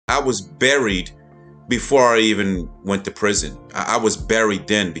I was buried before I even went to prison. I was buried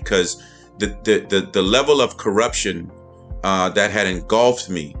then because the level of corruption that had engulfed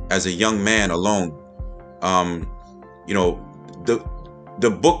me as a young man alone. You know, the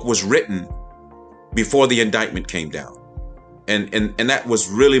book was written before the indictment came down. And that was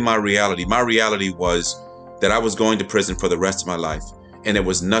really my reality. My reality was that I was going to prison for the rest of my life, and there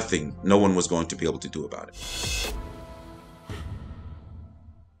was nothing, no one was going to be able to do about it.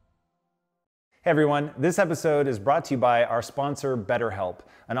 Hey everyone, this episode is brought to you by our sponsor, BetterHelp,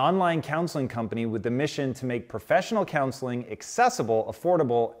 an online counseling company with the mission to make professional counseling accessible,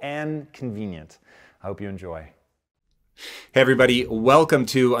 affordable, and convenient. I hope you enjoy. Hey everybody, welcome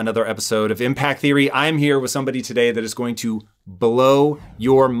to another episode of Impact Theory. I'm here with somebody today that is going to blow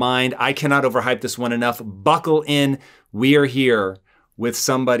your mind. I cannot overhype this one enough. Buckle in. We are here with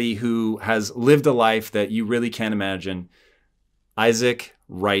somebody who has lived a life that you really can't imagine. Isaac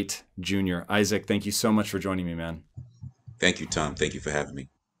Wright Jr. Isaac, thank you so much for joining me, man. Thank you, Tom. Thank you for having me.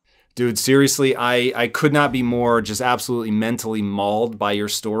 Dude, seriously, I could not be more just absolutely mentally mauled by your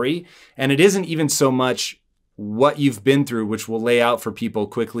story. And it isn't even so much what you've been through, which we'll lay out for people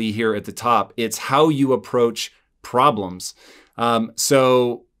quickly here at the top. It's how you approach problems.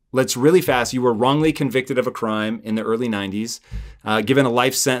 So let's really fast. You were wrongly convicted of a crime in the early 90s, given a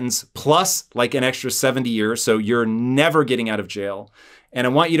life sentence plus like an extra 70 years. So you're never getting out of jail. And I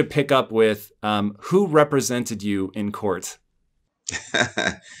want you to pick up with who represented you in court.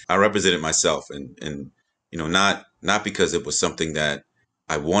 I represented myself, and you know, not because it was something that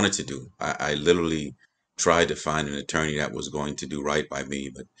I wanted to do. I literally tried to find an attorney that was going to do right by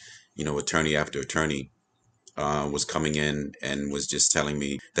me, but you know, attorney after attorney was coming in and was just telling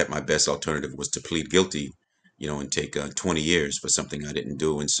me that my best alternative was to plead guilty, you know, and take 20 years for something I didn't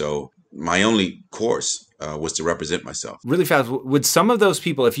do. And so my only course was to represent myself. Really fast, would some of those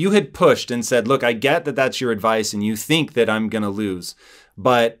people, if you had pushed and said, look, I get that that's your advice and you think that I'm going to lose,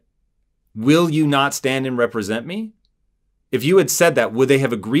 but will you not stand and represent me? If you had said that, would they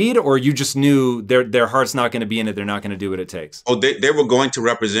have agreed, or you just knew their heart's not going to be in it, they're not going to do what it takes? Oh, they were going to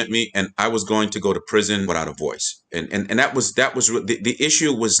represent me, and I was going to go to prison without a voice. And that was the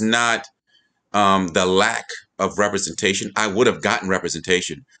issue was not the lack of representation. I would have gotten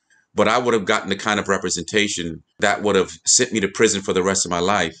representation, but I would have gotten the kind of representation that would have sent me to prison for the rest of my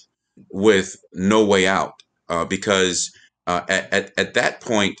life with no way out. Because at that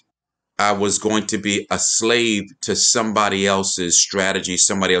point, I was going to be a slave to somebody else's strategy,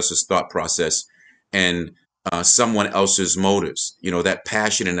 somebody else's thought process, and someone else's motives, you know, that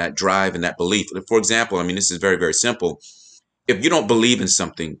passion and that drive and that belief. For example, I mean, this is very, very simple. If you don't believe in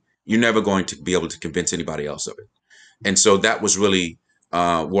something, you're never going to be able to convince anybody else of it. And so that was really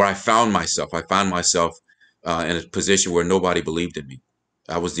where I found myself. I found myself in a position where nobody believed in me.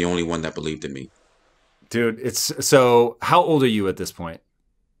 I was the only one that believed in me. Dude, so how old are you at this point?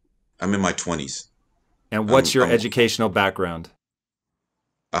 I'm in my 20s. And what's your educational background?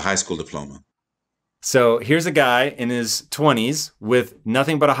 A high school diploma. So here's a guy in his 20s with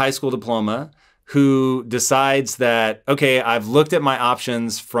nothing but a high school diploma who decides that, okay, I've looked at my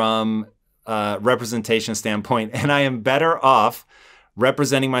options from a representation standpoint, and I am better off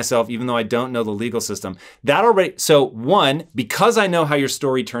representing myself even though I don't know the legal system. So one, because I know how your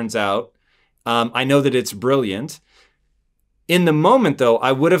story turns out, I know that it's brilliant. In the moment, though,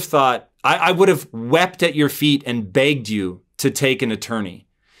 I would have thought, I would have wept at your feet and begged you to take an attorney.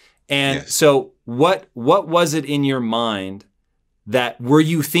 And yes. So what was it in your mind that, were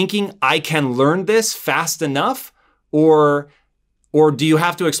you thinking, I can learn this fast enough? Or do you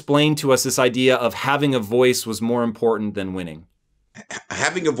have to explain to us this idea of having a voice was more important than winning?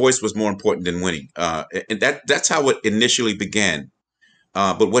 Having a voice was more important than winning. And that's how it initially began.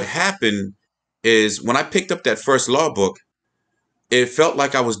 But what happened is when I picked up that first law book, it felt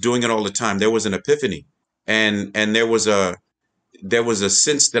like I was doing it all the time. There was an epiphany, and there was a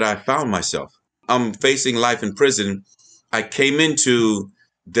sense that I found myself. I'm facing life in prison. I came into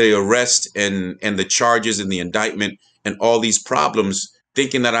the arrest and the charges and the indictment and all these problems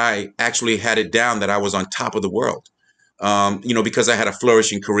thinking that I actually had it down, that I was on top of the world. You know, because I had a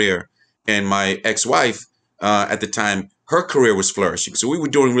flourishing career, and my ex-wife at the time, her career was flourishing. So we were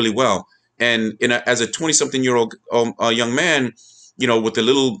doing really well. And as a 20-something-year-old young man, you know, with a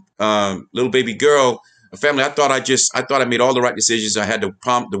little baby girl, a family, I thought I made all the right decisions. I had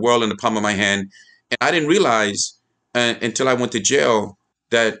the world in the palm of my hand, and I didn't realize until I went to jail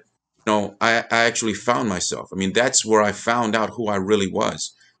that, you know, I actually found myself. I mean, that's where I found out who I really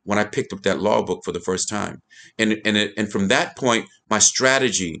was, when I picked up that law book for the first time, and from that point, my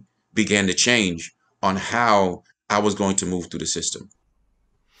strategy began to change on how I was going to move through the system.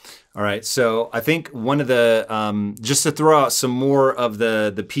 All right. So I think one of the just to throw out some more of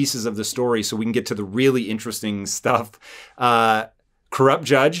the pieces of the story, so we can get to the really interesting stuff. Corrupt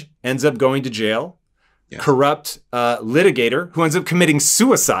judge ends up going to jail. Yes. Corrupt litigator who ends up committing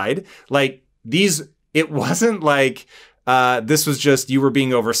suicide. Like these, it wasn't like this was just you were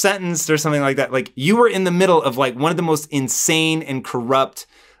being over sentenced or something like that. Like you were in the middle of like one of the most insane and corrupt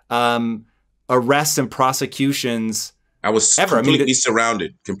arrests and prosecutions I was ever. completely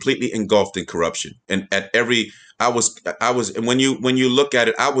surrounded, completely engulfed in corruption. And at every, and when you look at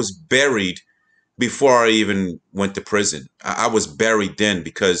it, I was buried before I even went to prison. I was buried then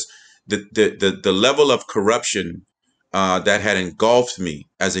because the level of corruption that had engulfed me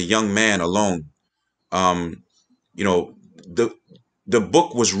as a young man alone. Um, you know, the the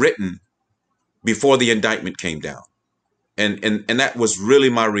book was written before the indictment came down. And that was really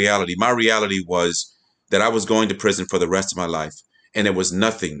my reality. My reality was that I was going to prison for the rest of my life, and there was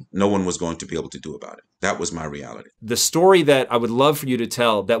nothing, no one was going to be able to do about it. That was my reality. The story that I would love for you to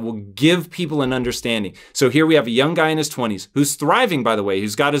tell that will give people an understanding. So here we have a young guy in his 20s who's thriving, by the way,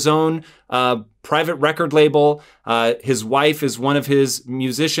 who's got his own private record label. His wife is one of his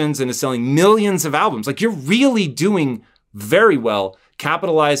musicians and is selling millions of albums. Like you're really doing very well,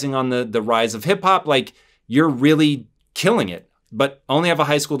 capitalizing on the rise of hip hop. Like you're really killing it, but only have a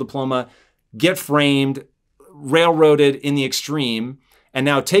high school diploma, get framed, railroaded in the extreme. And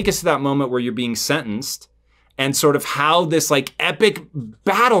now take us to that moment where you're being sentenced and sort of how this like epic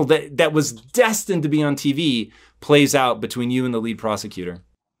battle that was destined to be on TV plays out between you and the lead prosecutor.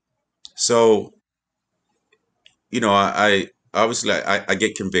 So, I obviously I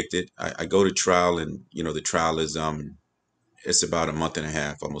get convicted. I go to trial, and the trial is it's about a month and a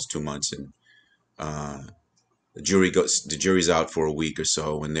half, almost 2 months, and the jury's out for a week or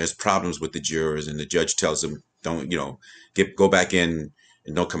so, and there's problems with the jurors, and the judge tells them, don't, go back in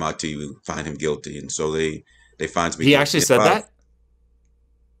and don't come out till you find him guilty. And so they finds me He guilty. actually said that?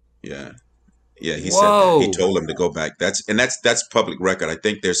 Yeah. Yeah, he said that. He Whoa. told him to go back. That's public record. I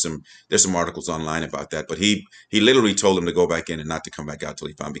think there's some articles online about that. But he literally told him to go back in and not to come back out till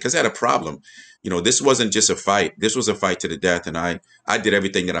he found, because I had a problem. This wasn't just a fight. This was a fight to the death, and I did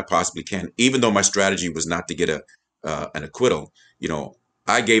everything that I possibly can. Even though my strategy was not to get an acquittal,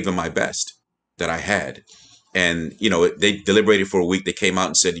 I gave them my best that I had. And they deliberated for a week. They came out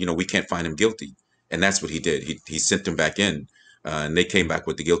and said, we can't find him guilty, and that's what he did. He sent them back in. And they came back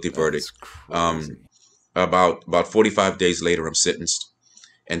with the guilty verdict. That's crazy. About 45 days later, I'm sentenced,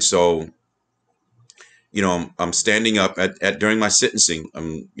 and so I'm standing up at during my sentencing.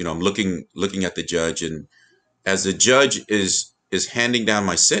 I'm looking at the judge, and as the judge is handing down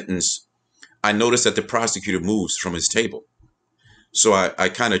my sentence, I notice that the prosecutor moves from his table. So I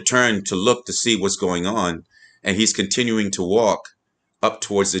kind of turn to look to see what's going on, and he's continuing to walk up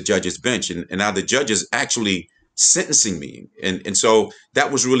towards the judge's bench, and now the judge is actually sentencing me. And so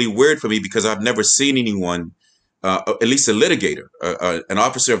that was really weird for me, because I've never seen anyone, at least a litigator, an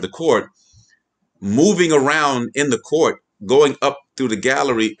officer of the court, moving around in the court, going up through the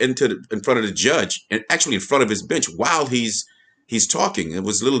gallery in front of the judge, and actually in front of his bench while he's talking. It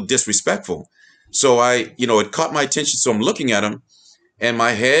was a little disrespectful. So it caught my attention. So I'm looking at him, and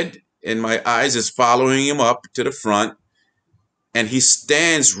my head and my eyes is following him up to the front. And he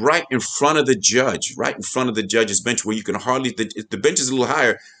stands right in front of the judge, right in front of the judge's bench, where you can hardly, the bench is a little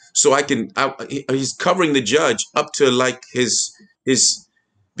higher. So he's covering the judge up to like his,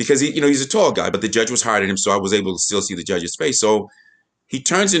 because he's a tall guy, but the judge was higher than him. So I was able to still see the judge's face. So he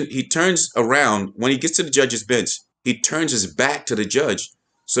turns around when he gets to the judge's bench. He turns his back to the judge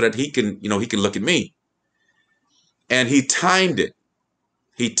so that he can look at me. And he timed it.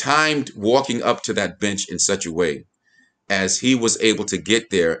 He timed walking up to that bench in such a way as he was able to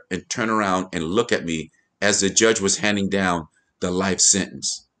get there and turn around and look at me as the judge was handing down the life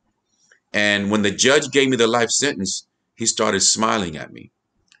sentence. And when the judge gave me the life sentence, he started smiling at me.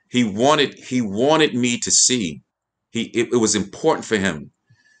 He wanted me to see. It was important for him,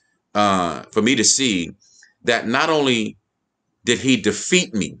 for me to see that not only did he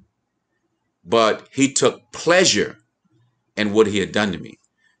defeat me, but he took pleasure in what he had done to me.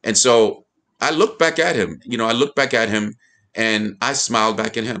 And so I looked back at him, and I smiled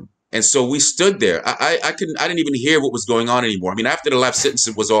back at him. And so we stood there. I didn't even hear what was going on anymore. I mean, after the life sentence,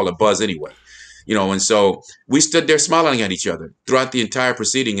 it was all a buzz anyway, and so we stood there smiling at each other throughout the entire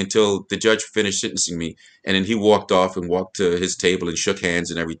proceeding until the judge finished sentencing me. And then he walked off and walked to his table and shook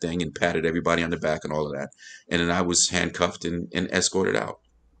hands and everything and patted everybody on the back and all of that. And then I was handcuffed and escorted out.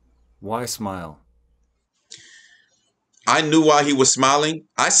 Why smile? I knew why he was smiling.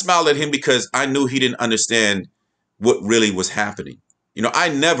 I smiled at him because I knew he didn't understand what really was happening. I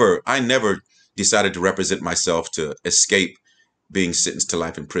never decided to represent myself to escape being sentenced to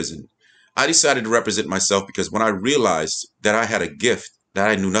life in prison. I decided to represent myself because when I realized that I had a gift that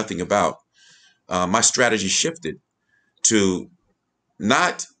I knew nothing about, my strategy shifted to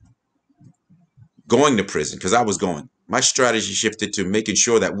not going to prison because I was going. My strategy shifted to making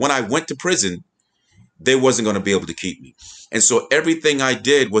sure that when I went to prison, they wasn't going to be able to keep me. And so everything I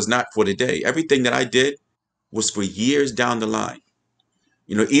did was not for today. Everything that I did was for years down the line.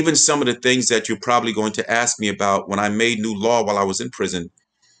 Even some of the things that you're probably going to ask me about when I made new law while I was in prison,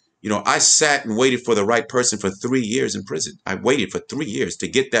 I sat and waited for the right person for 3 years in prison. I waited for 3 years to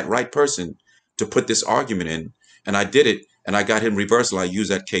get that right person to put this argument in. And I did it, and I got him reversal. I used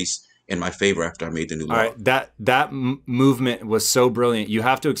that case in my favor after I made the new All law. right, that movement was so brilliant. You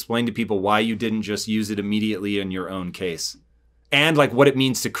have to explain to people why you didn't just use it immediately in your own case, and like what it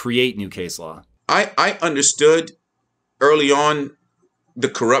means to create new case law. I understood early on the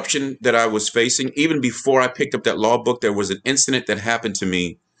corruption that I was facing. Even before I picked up that law book, there was an incident that happened to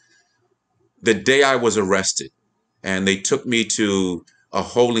me the day I was arrested, and they took me to a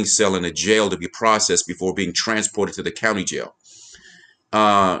holding cell in a jail to be processed before being transported to the county jail.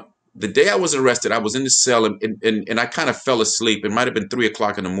 The day I was arrested, I was in the cell, and I kind of fell asleep. It might have been 3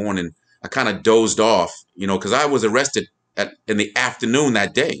 o'clock in the morning. I kind of dozed off, because I was arrested in the afternoon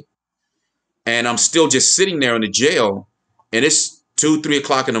that day. And I'm still just sitting there in the jail, and it's 2, 3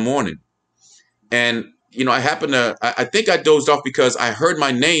 o'clock in the morning. And, I think I dozed off because I heard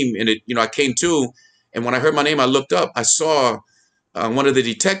my name, and I came to, and when I heard my name, I looked up, I saw one of the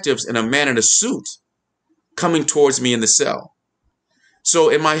detectives and a man in a suit coming towards me in the cell. So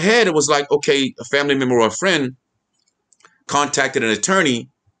in my head, it was like, okay, a family member or a friend contacted an attorney,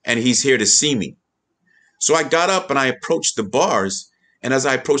 and he's here to see me. So I got up and I approached the bars. And as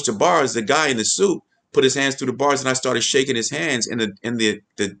I approached the bars, the guy in the suit put his hands through the bars, and I started shaking his hands. And the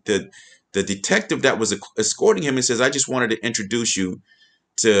detective that was escorting him, and says, "I just wanted to introduce you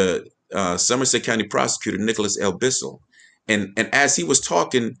to Somerset County Prosecutor Nicholas L. Bissell." And as he was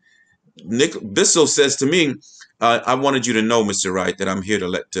talking, Nick Bissell says to me, "I wanted you to know, Mr. Wright, that I'm here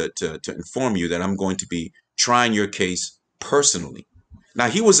to inform you that I'm going to be trying your case personally." Now,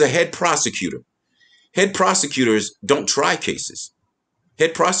 he was a head prosecutor. Head prosecutors don't try cases.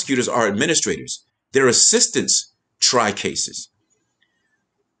 Head prosecutors are administrators. Their assistants try cases.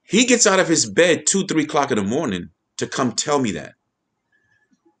 He gets out of his bed 2, 3 o'clock in the morning to come tell me that.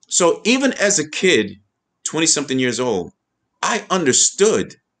 So even as a kid, 20-something years old, I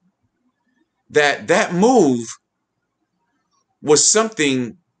understood that move was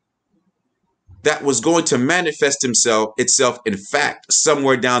something that was going to manifest itself in fact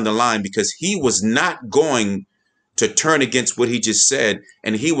somewhere down the line, because he was not going to turn against what he just said,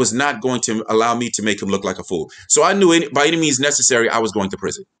 and he was not going to allow me to make him look like a fool. So I knew by any means necessary I was going to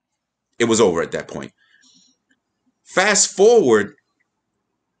prison. It was over at that point. Fast forward,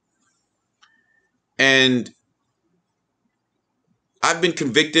 and I've been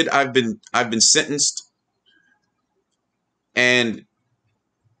convicted. I've been sentenced, and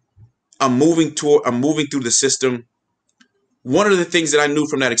I'm moving through the system. One of the things that I knew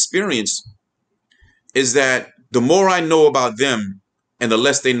from that experience is that the more I know about them and the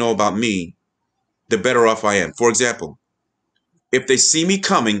less they know about me, the better off I am. For example, if they see me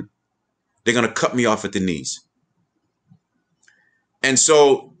coming, they're going to cut me off at the knees. And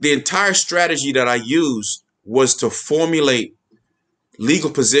so the entire strategy that I used was to formulate legal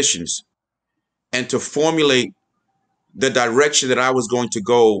positions and to formulate the direction that I was going to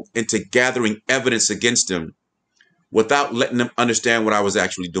go into gathering evidence against them without letting them understand what I was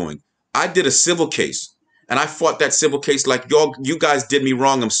actually doing. I did a civil case, and I fought that civil case like, you guys did me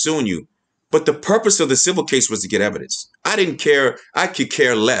wrong, I'm suing you. But the purpose of the civil case was to get evidence. I didn't care. I could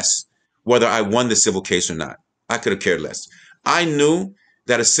care less whether I won the civil case or not. I could have cared less. I knew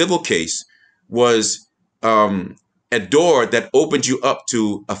that a civil case was a door that opened you up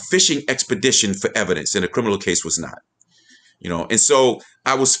to a fishing expedition for evidence, and a criminal case was not. And so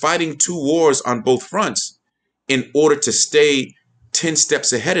I was fighting two wars on both fronts in order to stay 10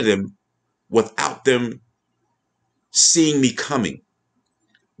 steps ahead of them without them seeing me coming.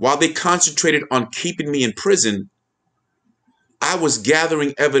 While they concentrated on keeping me in prison, I was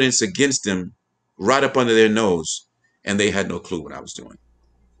gathering evidence against them right up under their nose, and they had no clue what I was doing.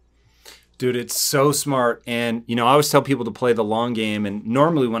 Dude, it's so smart. And, I always tell people to play the long game. And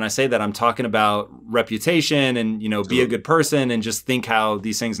normally when I say that, I'm talking about reputation and, be a good person and just think how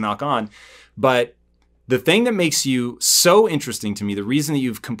these things knock on. But the thing that makes you so interesting to me, the reason that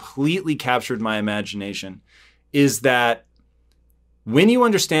you've completely captured my imagination, is that When you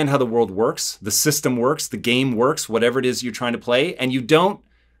understand how the world works, the system works, the game works, whatever it is you're trying to play, and you don't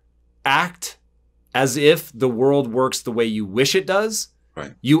act as if the world works the way you wish it does,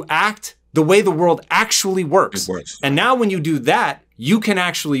 Right. you act the way the world actually works. It works. And now when you do that, you can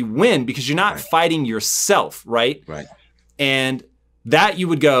actually win because you're not Right. fighting yourself, right? Right. And that you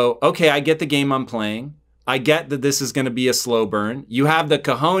would go, okay, I get the game I'm playing. I get that this is going to be a slow burn. You have the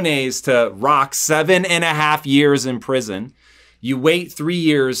cojones to rock 7.5 years in prison. You wait 3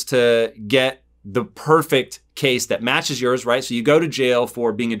 years to get the perfect case that matches yours, right? So you go to jail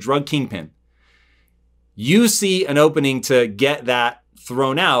for being a drug kingpin. You see an opening to get that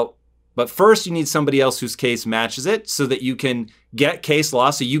thrown out, but first you need somebody else whose case matches it so that you can get case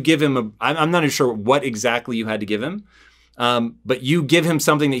law. So you give him I'm not even sure what exactly you had to give him, but you give him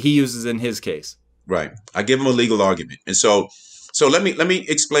something that he uses in his case. Right. I give him a legal argument. And so let me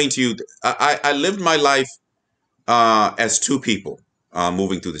explain to you. I lived my life as two people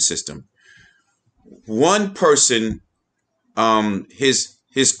moving through the system. One person,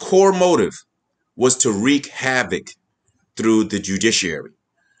 his core motive was to wreak havoc through the judiciary.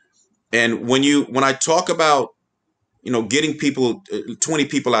 And when I talk about, getting people, 20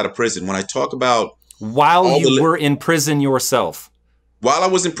 people out of prison, when I talk about while you were in prison yourself, while I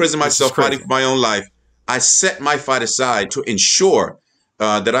was in prison myself, fighting for my own life, I set my fight aside to ensure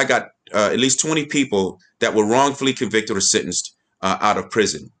that I got at least 20 people that were wrongfully convicted or sentenced out of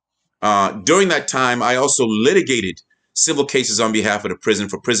prison. During that time, I also litigated civil cases on behalf of the prison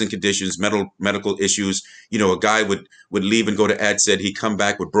for prison conditions, medical issues. A guy would leave and go to ADSED. He'd come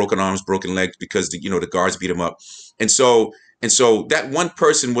back with broken arms, broken legs because the guards beat him up. And so that one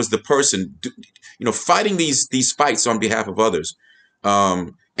person was the person, fighting these fights on behalf of others,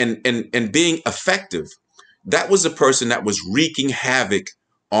 and being effective. That was the person that was wreaking havoc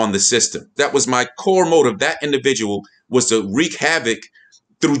on the system. That was my core motive. That individual was to wreak havoc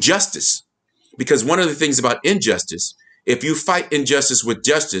through justice. Because one of the things about injustice, if you fight injustice with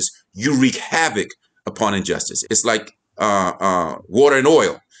justice, you wreak havoc upon injustice. It's like water and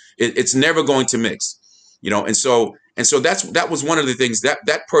oil. It's never going to mix, And so that was one of the things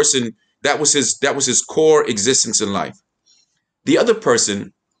that person, that was his core existence in life. The other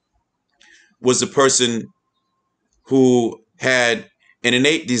person was the person who had an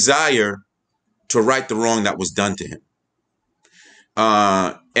innate desire to right the wrong that was done to him.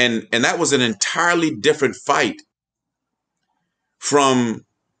 And that was an entirely different fight from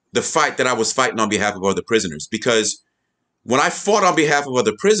the fight that I was fighting on behalf of other prisoners. Because when I fought on behalf of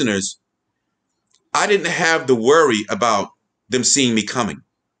other prisoners, I didn't have the worry about them seeing me coming.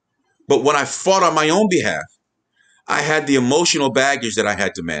 But when I fought on my own behalf, I had the emotional baggage that I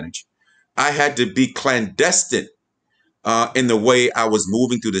had to manage. I had to be clandestine in the way I was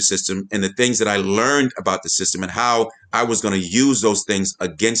moving through the system and the things that I learned about the system and how I was going to use those things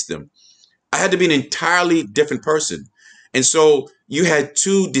against them. I had to be an entirely different person. And so you had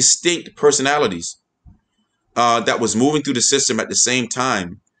two distinct personalities that was moving through the system at the same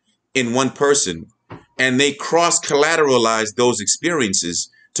time in one person. And they cross-collateralized those experiences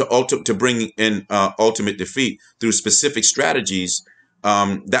to bring in ultimate defeat through specific strategies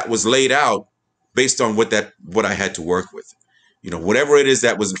that was laid out based on what I had to work with. Whatever it is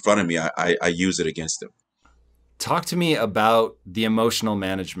that was in front of me, I use it against them. Talk to me about the emotional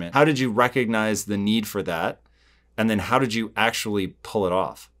management. How did you recognize the need for that? And then how did you actually pull it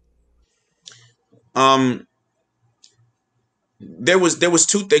off? There was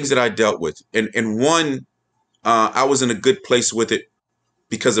two things that I dealt with. And one, I was in a good place with it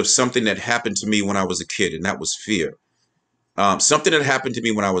because of something that happened to me when I was a kid, and that was fear. Something that happened to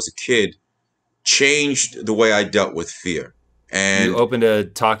me when I was a kid changed the way I dealt with fear. And you open to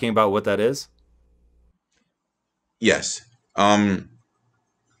talking about what that is? Yes. And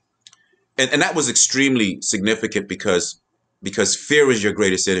that was extremely significant because fear is your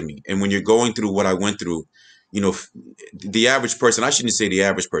greatest enemy. And when you're going through what I went through, the average person, I shouldn't say the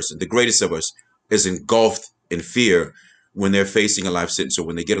average person, the greatest of us is engulfed in fear when they're facing a life sentence or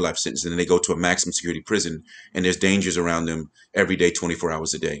when they get a life sentence and then they go to a maximum security prison and there's dangers around them every day, 24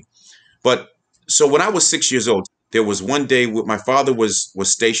 hours a day. But so when I was 6 years old, there was one day my father was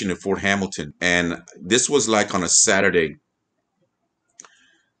stationed at Fort Hamilton, and this was like on a Saturday.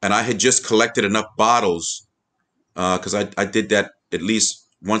 And I had just collected enough bottles because I did that at least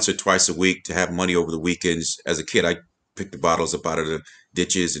once or twice a week to have money over the weekends. As a kid, I picked the bottles up out of the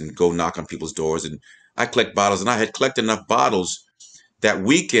ditches and go knock on people's doors. And I collect bottles, and I had collected enough bottles that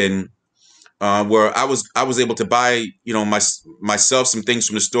weekend where I was able to buy, myself some things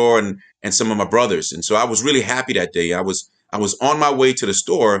from the store and some of my brothers. And so I was really happy that day. I was on my way to the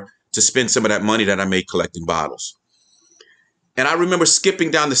store to spend some of that money that I made collecting bottles. And I remember skipping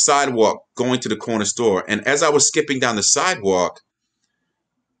down the sidewalk, going to the corner store. And as I was skipping down the sidewalk,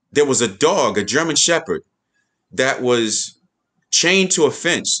 there was a dog, a German Shepherd, that was chained to a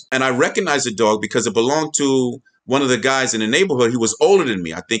fence. And I recognized the dog because it belonged to one of the guys in the neighborhood. He was older than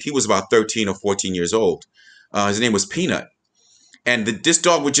me. I think he was about 13 or 14 years old. His name was Peanut. And this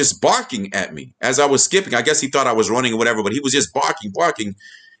dog was just barking at me as I was skipping. I guess he thought I was running or whatever, but he was just barking, barking.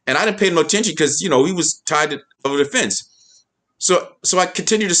 And I didn't pay no attention because, you know, he was tied over the fence. So I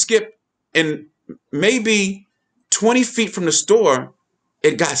continued to skip, and maybe 20 feet from the store,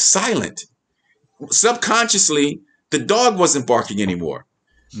 it got silent. Subconsciously, the dog wasn't barking anymore.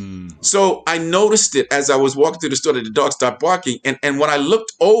 So I noticed it as I was walking through the store that the dog stopped barking. And when I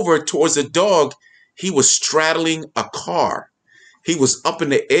looked over towards the dog, he was straddling a car. He was up in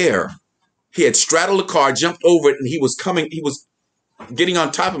the air. He had straddled the car, jumped over it, and he was getting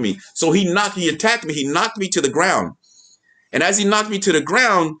on top of me. So he attacked me. He knocked me to the ground. And as he knocked me to the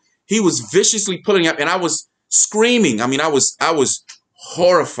ground, he was viciously pulling up, and I was screaming. I mean, I was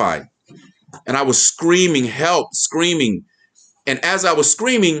horrified, and I was screaming, help, screaming. And as I was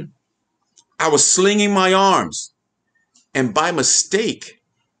screaming, I was slinging my arms, and by mistake,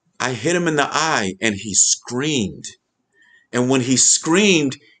 I hit him in the eye, and he screamed. And when he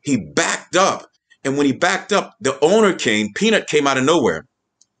screamed, he backed up. And when he backed up, the owner came. Peanut came out of nowhere.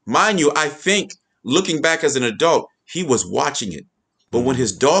 Mind you, I think, looking back as an adult, he was watching it. But when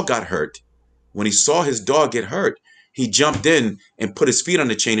his dog got hurt, when he saw his dog get hurt, he jumped in and put his feet on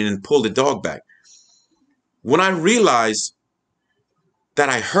the chain and then pulled the dog back. When I realized that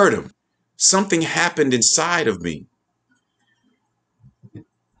I hurt him, something happened inside of me.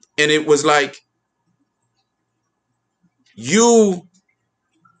 And it was like, you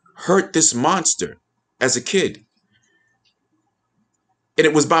hurt this monster as a kid. And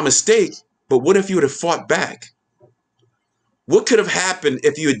it was by mistake, but what if you would have fought back? What could have happened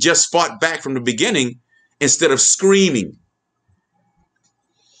if you had just fought back from the beginning instead of screaming?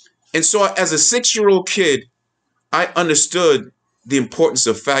 And so as a 6-year-old kid, I understood the importance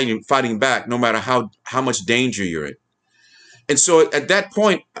of fighting back, no matter how much danger you're in. And so at that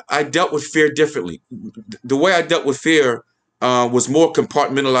point, I dealt with fear differently. The way I dealt with fear was more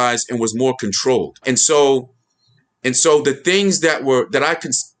compartmentalized and was more controlled. And so the things that I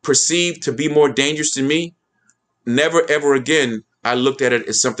could perceive to be more dangerous to me, never ever again I looked at it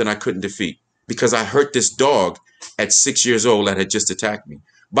as something I couldn't defeat, because I hurt this dog at 6 years old that had just attacked me.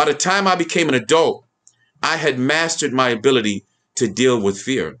 By the time I became an adult, I had mastered my ability to deal with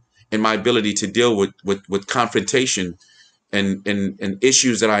fear and my ability to deal with confrontation and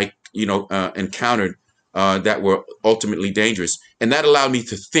issues that I encountered that were ultimately dangerous. And that allowed me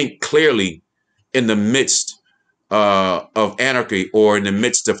to think clearly in the midst of anarchy or in the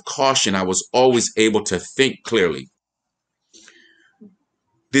midst of caution. I was always able to think clearly.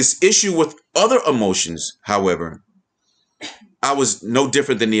 This issue with other emotions, however, I was no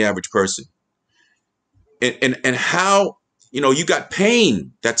different than the average person. And how, you got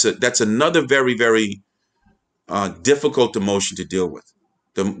pain. That's another very, very difficult emotion to deal with.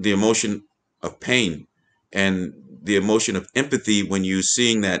 The emotion of pain and the emotion of empathy when you're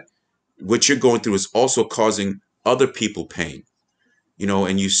seeing that what you're going through is also causing other people pain,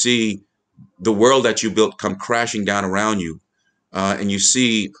 and you see the world that you built come crashing down around you, and you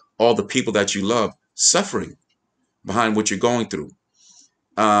see all the people that you love suffering behind what you're going through.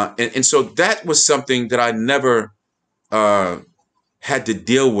 And so that was something that I never had to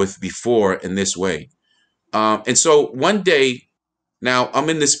deal with before in this way. And so one day, now I'm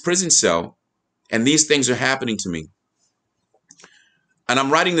in this prison cell and these things are happening to me. And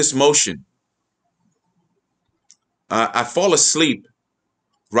I'm writing this motion. I fall asleep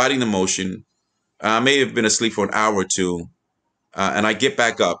writing the motion. I may have been asleep for an hour or two. And I get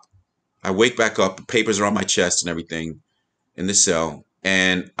back up. I wake back up. The papers are on my chest and everything in the cell.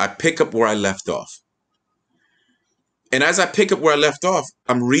 And I pick up where I left off. And as I pick up where I left off,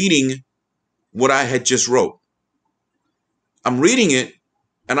 I'm reading what I had just wrote. I'm reading it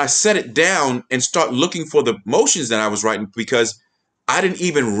and I set it down and start looking for the motions that I was writing because I didn't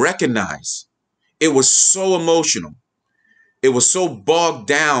even recognize. It was so emotional. It was so bogged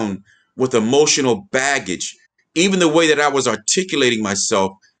down with emotional baggage. Even the way that I was articulating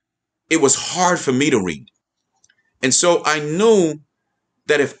myself, it was hard for me to read. And so I knew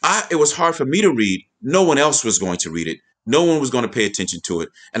that if it was hard for me to read, no one else was going to read it. No one was going to pay attention to it.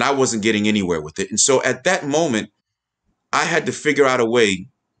 And I wasn't getting anywhere with it. And so at that moment, I had to figure out a way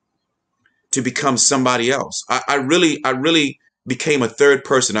to become somebody else. I really became a third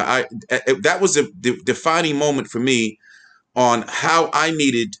person. That was a defining moment for me on how I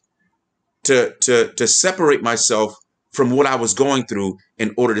needed to separate myself from what I was going through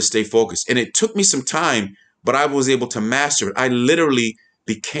in order to stay focused. And it took me some time, but I was able to master it. I literally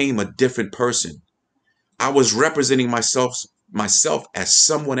became a different person. I was representing myself as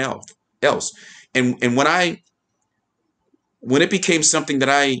someone else. And when it became something that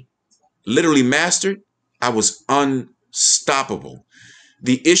I literally mastered, I was unstoppable.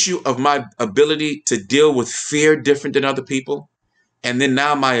 The issue of my ability to deal with fear different than other people, and then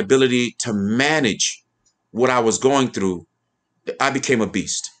now my ability to manage what I was going through, I became a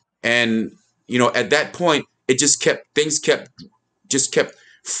beast. And at that point, it just kept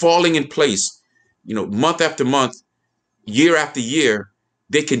falling in place. Month after month, year after year,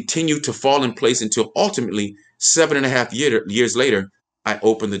 they continued to fall in place until ultimately 7.5 years later, I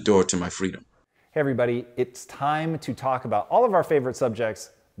opened the door to my freedom. Hey everybody, it's time to talk about all of our favorite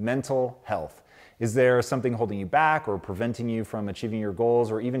subjects, mental health. Is there something holding you back or preventing you from achieving your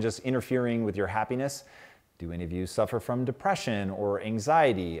goals or even just interfering with your happiness? Do any of you suffer from depression or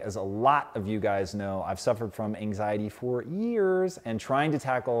anxiety? As a lot of you guys know, I've suffered from anxiety for years, and trying to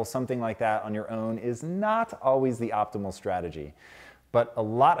tackle something like that on your own is not always the optimal strategy. But a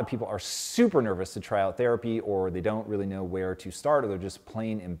lot of people are super nervous to try out therapy, or they don't really know where to start, or they're just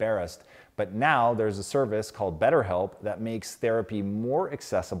plain embarrassed. But now there's a service called BetterHelp that makes therapy more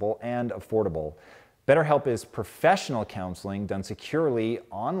accessible and affordable. BetterHelp is professional counseling done securely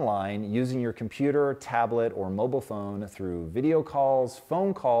online using your computer, tablet, or mobile phone through video calls,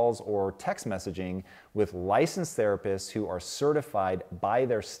 phone calls, or text messaging with licensed therapists who are certified by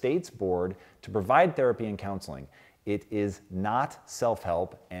their state's board to provide therapy and counseling. It is not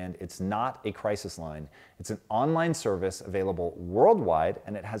self-help, and it's not a crisis line. It's an online service available worldwide,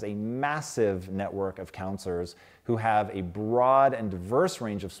 and it has a massive network of counselors who have a broad and diverse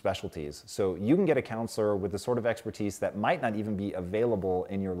range of specialties. So you can get a counselor with the sort of expertise that might not even be available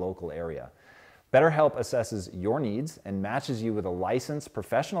in your local area. BetterHelp assesses your needs and matches you with a licensed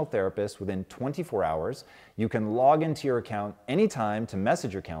professional therapist within 24 hours. You can log into your account anytime to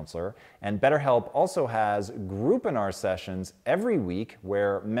message your counselor, and BetterHelp also has groupinar sessions every week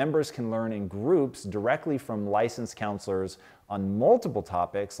where members can learn in groups directly from licensed counselors on multiple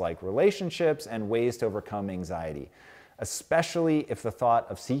topics like relationships and ways to overcome anxiety. Especially if the thought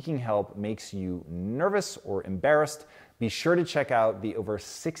of seeking help makes you nervous or embarrassed, be sure to check out the over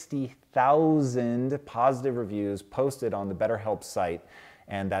 60,000 positive reviews posted on the BetterHelp site,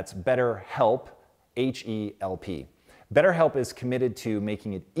 and that's BetterHelp, H-E-L-P. BetterHelp is committed to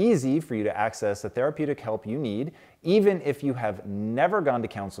making it easy for you to access the therapeutic help you need, even if you have never gone to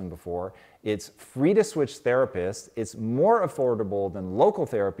counseling before. It's free to switch therapists, it's more affordable than local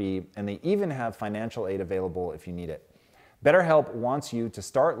therapy, and they even have financial aid available if you need it. BetterHelp wants you to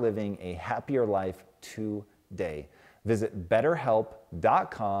start living a happier life today. Visit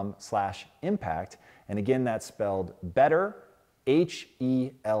betterhelp.com/impact, and again, that's spelled better,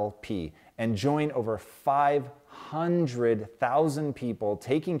 H-E-L-P, and join over 500,000 people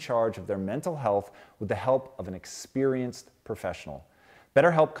taking charge of their mental health with the help of an experienced professional.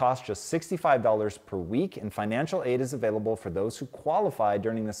 BetterHelp costs just $65 per week, and financial aid is available for those who qualify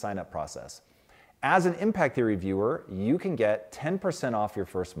during the sign-up process. As an Impact Theory viewer, you can get 10% off your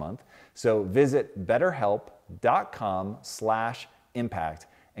first month. So visit betterhelp.com/impact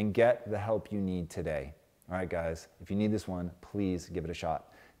and get the help you need today. All right, guys, if you need this one, please give it a shot.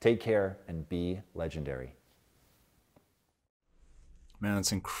 Take care and be legendary. Man,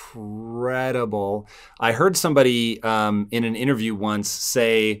 that's incredible. I heard somebody in an interview once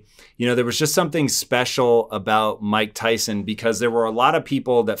say, there was just something special about Mike Tyson because there were a lot of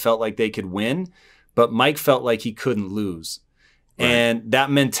people that felt like they could win, but Mike felt like he couldn't lose. Right. And that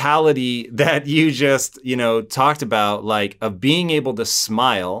mentality that you just, talked about, like of being able to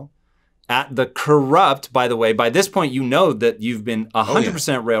smile at the corrupt, by the way, by this point, that you've been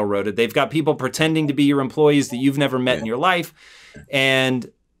 100% railroaded. They've got people pretending to be your employees that you've never met in your life.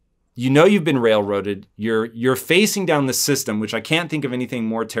 And you've been railroaded. You're facing down the system, which I can't think of anything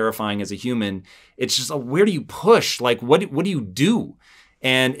more terrifying as a human. It's just, where do you push? Like, what do you do?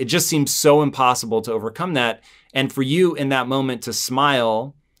 And it just seems so impossible to overcome that. And for you in that moment to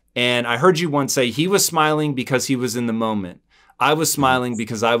smile, and I heard you once say he was smiling because he was in the moment. I was smiling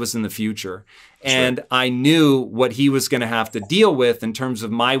because I was in the future. And I knew what he was going to have to deal with in terms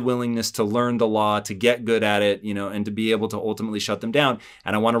of my willingness to learn the law, to get good at it, and to be able to ultimately shut them down.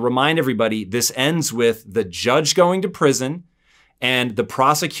 And I want to remind everybody, this ends with the judge going to prison and the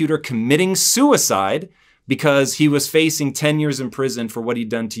prosecutor committing suicide because he was facing 10 years in prison for what he'd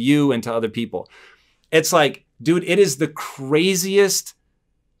done to you and to other people. It's like, dude, it is the craziest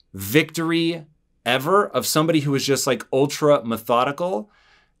victory ever of somebody who was just like ultra methodical.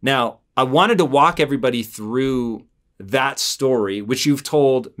 Now, I wanted to walk everybody through that story, which you've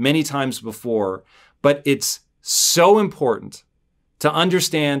told many times before, but it's so important to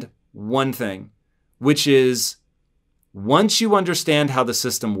understand one thing, which is once you understand how the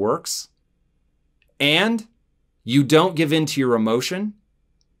system works and you don't give in to your emotion,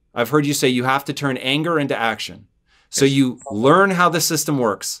 I've heard you say you have to turn anger into action. So you learn how the system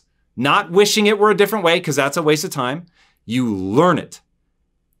works, not wishing it were a different way, because that's a waste of time. You learn it.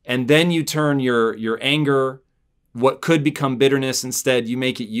 And then you turn your anger, what could become bitterness, instead, you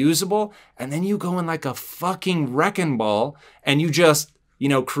make it usable. And then you go in like a fucking wrecking ball and you just,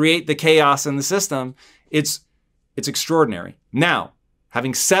 create the chaos in the system. It's extraordinary. Now,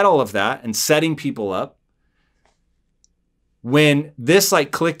 having said all of that and setting people up, when this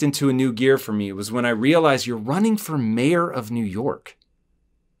like clicked into a new gear for me was when I realized you're running for mayor of New York.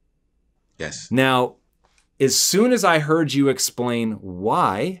 Yes. Now, as soon as I heard you explain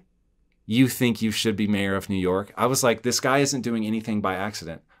why you think you should be mayor of New York, I was like, this guy isn't doing anything by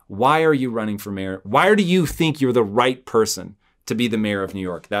accident. Why are you running for mayor? Why do you think you're the right person to be the mayor of New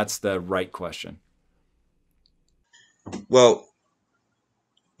York? That's the right question. Well,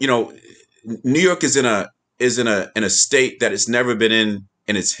 New York is in a state that it's never been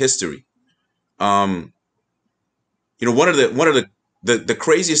in its history. One of the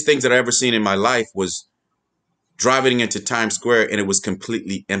craziest things that I ever seen in my life was driving into Times Square, and it was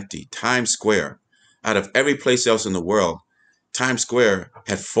completely empty. Times Square, out of every place else in the world, Times Square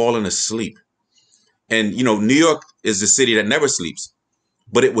had fallen asleep. And New York is the city that never sleeps,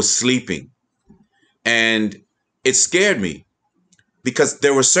 but it was sleeping, and it scared me, because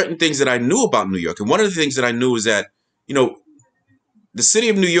there were certain things that I knew about New York. And one of the things that I knew is that, the city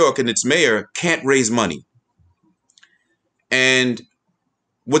of New York and its mayor can't raise money. And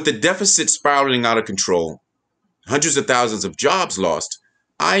with the deficit spiraling out of control, hundreds of thousands of jobs lost,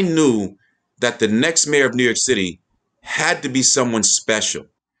 I knew that the next mayor of New York City had to be someone special.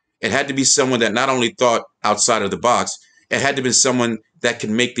 It had to be someone that not only thought outside of the box, it had to be someone that could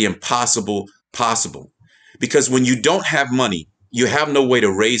make the impossible possible. Because when you don't have money, you have no way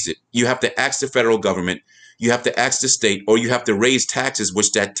to raise it. You have to ask the federal government, you have to ask the state, or you have to raise taxes,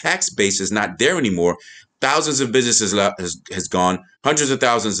 which that tax base is not there anymore. Thousands of businesses has gone, hundreds of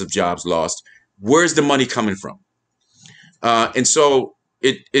thousands of jobs lost. Where's the money coming from? And so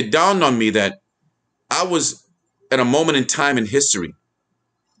it dawned on me that I was at a moment in time in history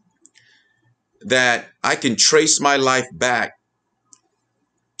that I can trace my life back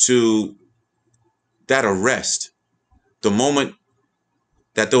to that arrest, the moment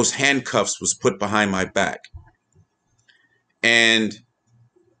that those handcuffs was put behind my back. And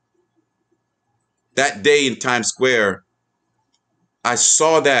that day in Times Square, I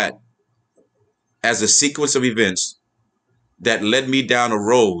saw that as a sequence of events that led me down a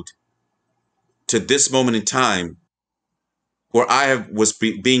road to this moment in time where was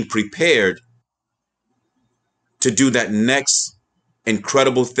being prepared to do that next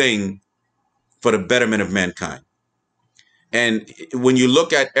incredible thing for the betterment of mankind. And when you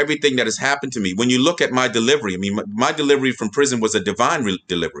look at everything that has happened to me, when you look at my delivery, I mean, my delivery from prison was a divine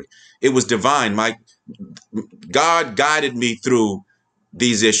delivery. It was divine. God guided me through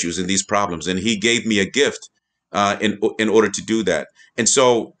these issues and these problems, and he gave me a gift in order to do that. And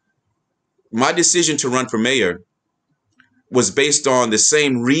so my decision to run for mayor was based on the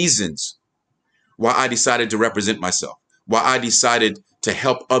same reasons why I decided to represent myself, why I decided to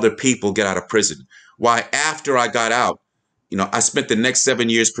help other people get out of prison, why after I got out, I spent the next 7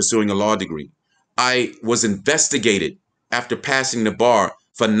 years pursuing a law degree. I was investigated after passing the bar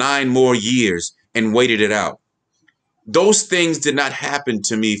for 9 more years and waited it out. Those things did not happen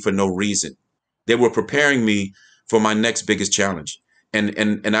to me for no reason. They were preparing me for my next biggest challenge.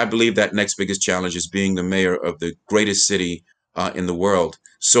 And I believe that next biggest challenge is being the mayor of the greatest city in the world,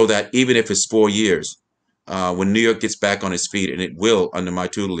 so that even if it's 4 years, when New York gets back on its feet, and it will under my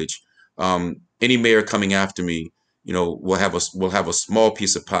tutelage, any mayor coming after me, we'll have a small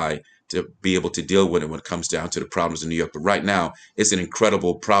piece of pie to be able to deal with it when it comes down to the problems in New York. But right now, it's an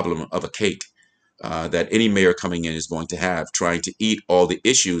incredible problem of a cake that any mayor coming in is going to have, trying to eat all the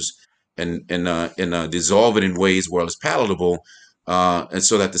issues and dissolve it in ways where it's palatable, and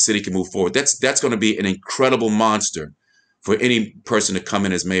so that the city can move forward. That's going to be an incredible monster for any person to come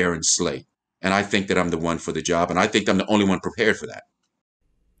in as mayor and slay. And I think that I'm the one for the job, and I think I'm the only one prepared for that.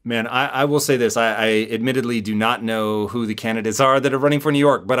 Man, I will say this. I admittedly do not know who the candidates are that are running for New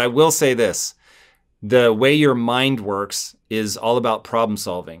York, but I will say this. The way your mind works is all about problem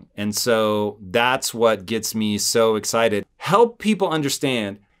solving. And so that's what gets me so excited. Help people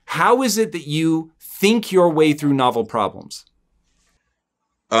understand, how is it that you think your way through novel problems?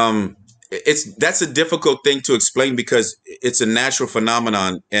 that's a difficult thing to explain because it's a natural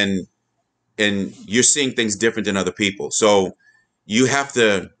phenomenon, and you're seeing things different than other people. So you have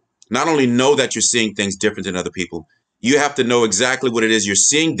to not only know that you're seeing things different than other people, you have to know exactly what it is you're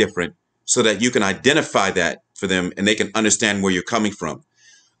seeing different so that you can identify that for them and they can understand where you're coming from.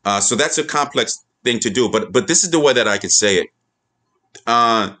 So that's a complex thing to do, but this is the way that I can say it.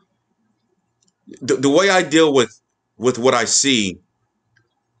 Uh, the way I deal with what I see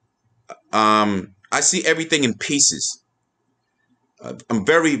everything in pieces. I'm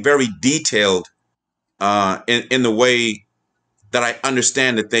very, very detailed in the way that I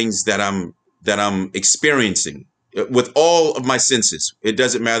understand the things that I'm experiencing with all of my senses. It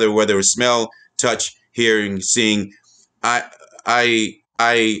doesn't matter whether it's smell, touch, hearing, seeing. I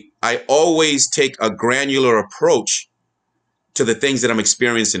I always take a granular approach to the things that I'm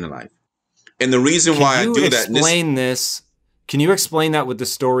experiencing in life. And the reason Can why I you do that, and this, explain this? Can you explain that with the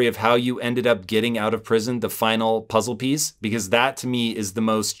story of how you ended up getting out of prison, the final puzzle piece? Because that to me is the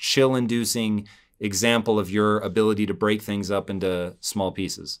most chill-inducing example of your ability to break things up into small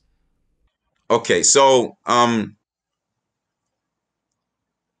pieces. okay, so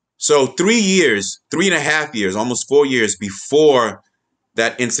 3 years, 3.5 years, almost 4 years before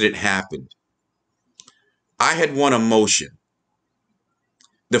that incident happened, I had won a motion.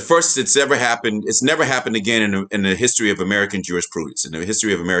 The first it's ever happened. It's never happened again in the history of American jurisprudence, in the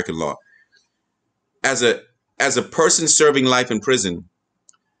history of American law. As a person serving life in prison,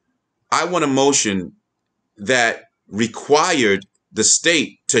 I won a motion that required the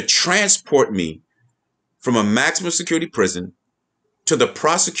state to transport me from a maximum security prison to the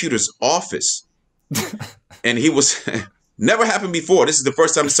prosecutor's office. And he was never happened before. This is the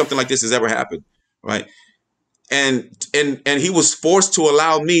first time something like this has ever happened, right? And he was forced to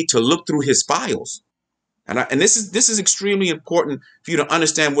allow me to look through his files. And this is extremely important for you to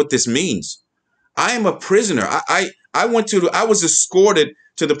understand what this means. I am a prisoner. I was escorted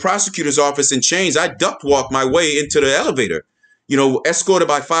to the prosecutor's office in chains. I duck walked my way into the elevator, escorted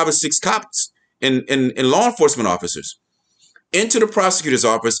by 5 or 6 cops and law enforcement officers into the prosecutor's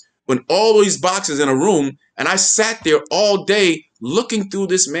office when all these boxes in a room, and I sat there all day looking through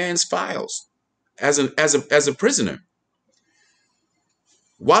this man's files as a prisoner.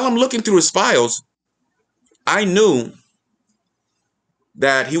 While I'm looking through his files, I knew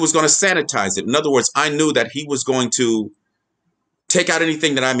that he was going to sanitize it. In other words, I knew that he was going to take out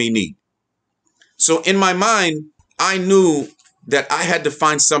anything that I may need. So in my mind, I knew that I had to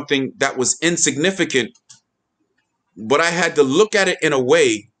find something that was insignificant, but I had to look at it in a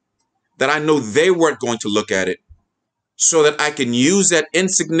way that I know they weren't going to look at it, so that I can use that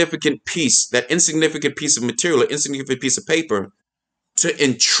insignificant piece of material, an insignificant piece of paper, to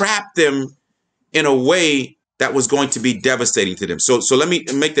entrap them in a way that was going to be devastating to them. So let me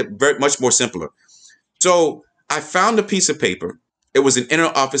make that very much more simpler. So I found a piece of paper. It was an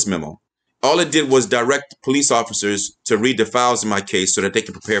inner office memo. All it did was direct police officers to read the files in my case so that they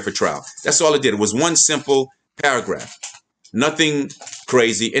could prepare for trial. That's all it did. It was one simple paragraph, nothing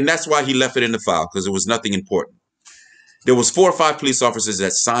crazy. And that's why he left it in the file, because it was nothing important. There was 4 or 5 police officers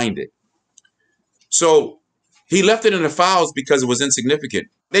that signed it. So he left it in the files because it was insignificant.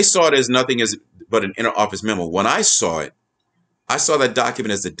 They saw it as nothing but an inner office memo. When I saw that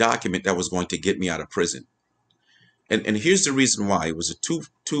document as the document that was going to get me out of prison. And here's the reason why. It was a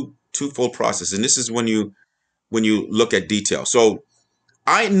twofold process. And this is when you look at detail. So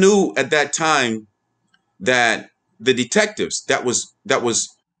I knew at that time that the detectives that was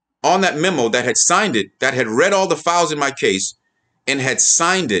on that memo, that had signed it, that had read all the files in my case and had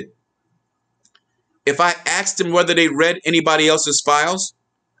signed it, if I asked them whether they read anybody else's files,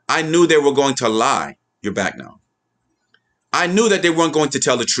 I knew they were going to lie. You're back now. I knew that they weren't going to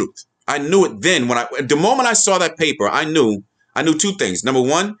tell the truth. I knew it then. The moment I saw that paper, I knew 2 things. Number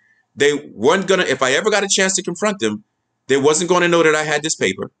one, they weren't gonna, if I ever got a chance to confront them, they wasn't going to know that I had this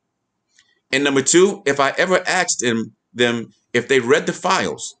paper. And number 2, if I ever asked them if they read the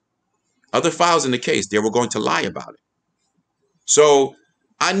files, other files in the case, they were going to lie about it. So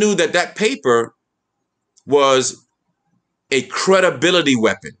I knew that paper was a credibility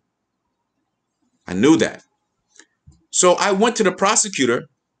weapon. I knew that. So I went to the prosecutor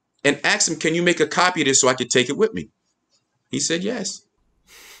and asked him, can you make a copy of this so I could take it with me? He said, yes.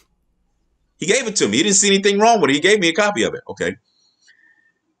 He gave it to me. He didn't see anything wrong with it. He gave me a copy of it. Okay.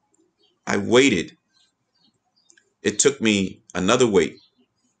 I waited. It took me another wait,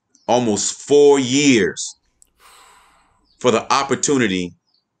 almost 4 years, for the opportunity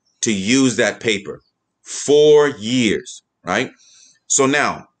to use that paper. 4 years, right? So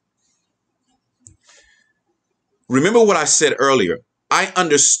now, remember what I said earlier. I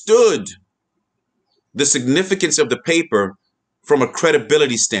understood the significance of the paper from a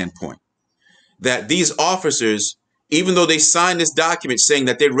credibility standpoint. That these officers, even though they signed this document saying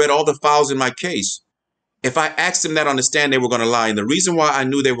that they read all the files in my case, if I asked them that on the stand, they were going to lie. And the reason why I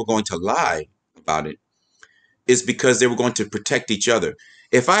knew they were going to lie about it is because they were going to protect each other.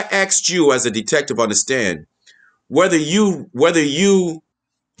 If I asked you as a detective on the stand whether you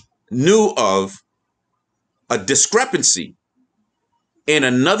knew of a discrepancy in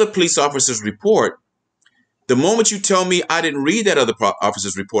another police officer's report, the moment you tell me I didn't read that other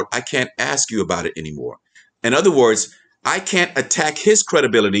officer's report, I can't ask you about it anymore. In other words, I can't attack his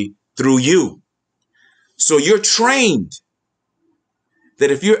credibility through you. So you're trained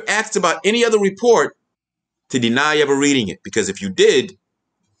that if you're asked about any other report, to deny ever reading it, because if you did,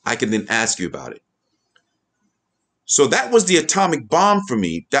 I can then ask you about it. So that was the atomic bomb for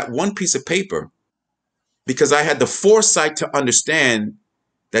me, that one piece of paper, because I had the foresight to understand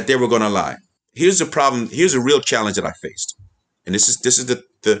that they were going to lie. Here's the problem. Here's a real challenge that I faced, and this is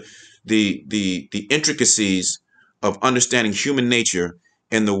the intricacies of understanding human nature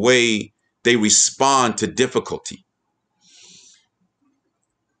and the way they respond to difficulty.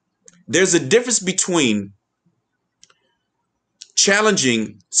 There's a difference between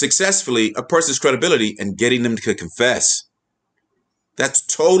challenging successfully a person's credibility and getting them to confess. That's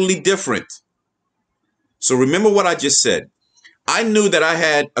totally different. So remember what I just said. I knew that I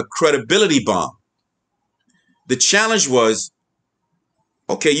had a credibility bomb. The challenge was,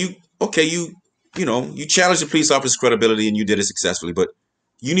 you challenged the police officer's credibility and you did it successfully, but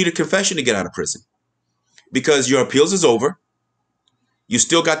you need a confession to get out of prison because your appeals is over. You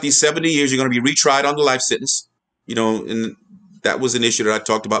still got these 70 years. You're going to be retried on the life sentence. And that was an issue that I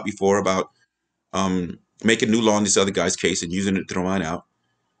talked about before about making new law in this other guy's case and using it to throw mine out.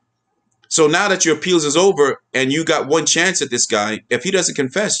 So now that your appeals is over and you got one chance at this guy, if he doesn't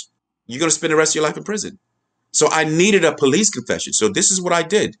confess, you're going to spend the rest of your life in prison. So I needed a police confession. So this is what I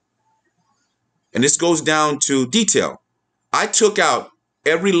did. And this goes down to detail. I took out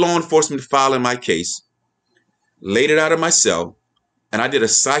every law enforcement file in my case, laid it out of my cell, and I did a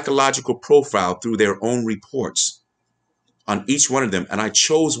psychological profile through their own reports on each one of them. And I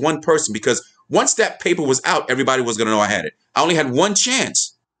chose one person because once that paper was out, everybody was going to know I had it. I only had one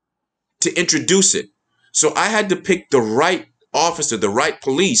chance to introduce it. So I had to pick the right officer, the right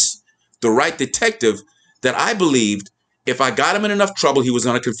police, the right detective that I believed if I got him in enough trouble, he was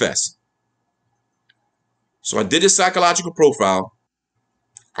going to confess. So I did a psychological profile.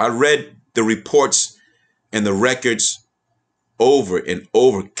 I read the reports and the records over and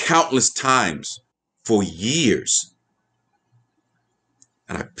over countless times for years.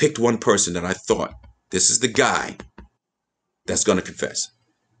 And I picked one person that I thought, this is the guy that's going to confess.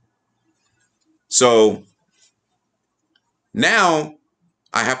 So now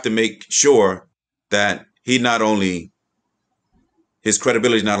I have to make sure that his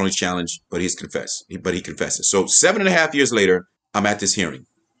credibility is not only challenged, but he confesses. So 7.5 years later, I'm at this hearing.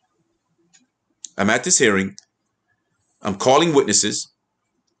 I'm calling witnesses.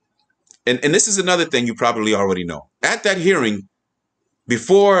 And this is another thing you probably already know. At that hearing,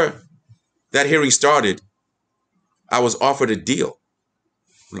 before that hearing started, I was offered a deal.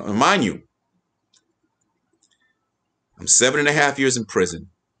 Mind you, I'm 7.5 years in prison.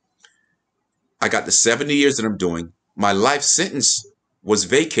 I got the 70 years that I'm doing. My life sentence was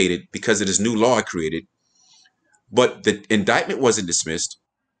vacated because of this new law I created. But the indictment wasn't dismissed.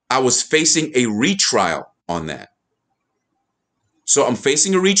 I was facing a retrial on that. So I'm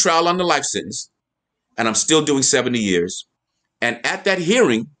facing a retrial on the life sentence, and I'm still doing 70 years. And at that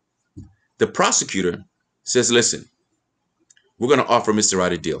hearing, the prosecutor says, listen, we're going to offer Mr.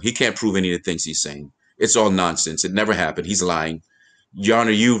 Wright a deal. He can't prove any of the things he's saying. It's all nonsense. It never happened. He's lying. Your Honor,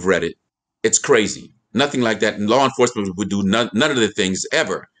 you've read it. It's crazy. Nothing like that. And law enforcement would do none of the things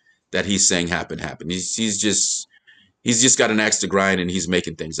ever that he's saying happened. He's just got an axe to grind and he's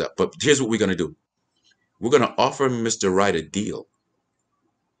making things up. But here's what we're going to do. We're going to offer Mr. Wright a deal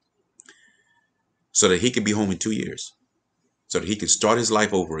so that he can be home in 2 years, so that he can start his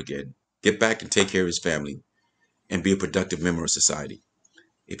life over again, get back and take care of his family, and be a productive member of society.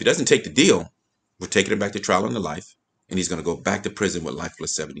 If he doesn't take the deal, we're taking him back to trial on the life, and he's going to go back to prison with life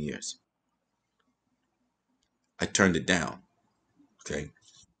plus 70 years. I turned it down. Okay.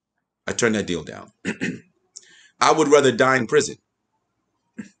 I turned that deal down. I would rather die in prison.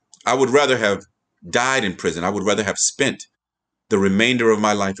 I would rather have died in prison. I would rather have spent the remainder of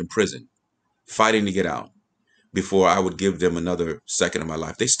my life in prison fighting to get out before I would give them another second of my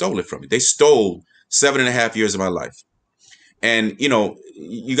life. They stole it from me. They stole 7.5 years of my life. And,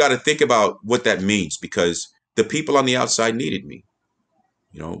 you got to think about what that means, because the people on the outside needed me.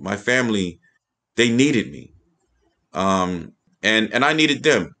 My family They needed me. And I needed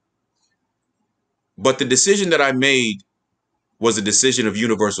them. But the decision that I made was a decision of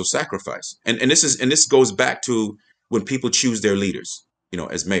universal sacrifice. And this goes back to when people choose their leaders,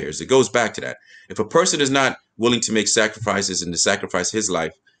 as mayors. It goes back to that. If a person is not willing to make sacrifices and to sacrifice his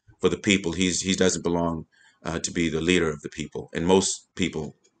life for the people, he doesn't belong to be the leader of the people. And most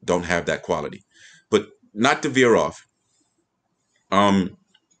people don't have that quality. But not to veer off,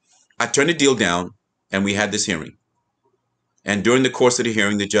 I turned the deal down and we had this hearing. And during the course of the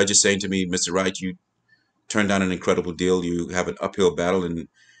hearing, the judge is saying to me, Mr. Wright, you turned down an incredible deal. You have an uphill battle. And,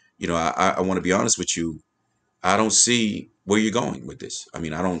 I want to be honest with you. I don't see where you're going with this. I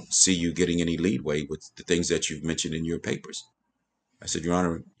mean, I don't see you getting any leadway with the things that you've mentioned in your papers. I said, Your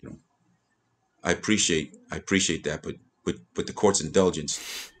Honor, I appreciate that, but with the court's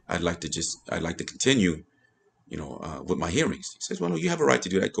indulgence, I'd like to continue, with my hearings. He says, well, no, you have a right to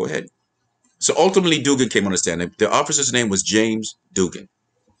do that. Go ahead. So ultimately, Dugan came on the stand. The officer's name was James Dugan.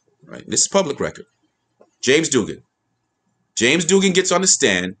 Right? This is public record. James Dugan. James Dugan gets on the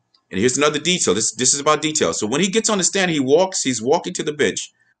stand, and here's another detail. This is about detail. So when he gets on the stand, he's walking to the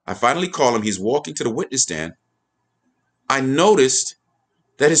bench. I finally call him. He's walking to the witness stand. I noticed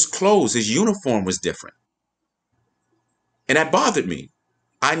that his clothes, his uniform was different. And that bothered me.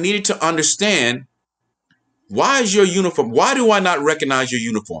 I needed to understand, why is your uniform? Why do I not recognize your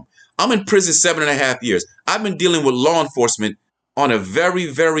uniform? I'm in prison 7.5 years. I've been dealing with law enforcement on a very,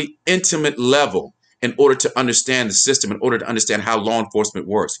 very intimate level in order to understand the system, in order to understand how law enforcement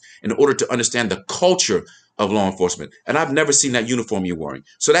works, in order to understand the culture of law enforcement. And I've never seen that uniform you're wearing.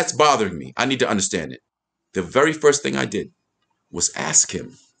 So that's bothering me. I need to understand it. The very first thing I did was ask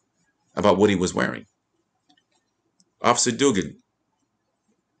him about what he was wearing. Officer Dugan,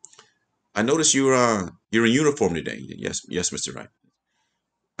 I noticed you're in uniform today. Yes, Mr. Wright.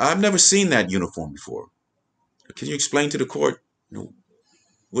 I've never seen that uniform before. Can you explain to the court,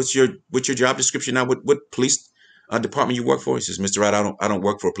 what's your job description now? What police department you work for? He says, Mr. Wright, I don't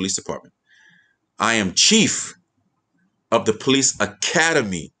work for a police department. I am chief of the police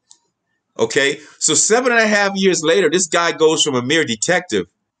academy. Okay, so 7.5 years later, this guy goes from a mere detective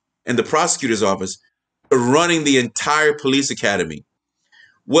in the prosecutor's office to running the entire police academy.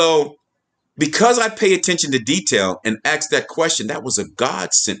 Well, because I pay attention to detail and ask that question, that was a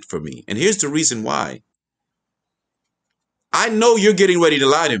godsend for me. And here's the reason why. I know you're getting ready to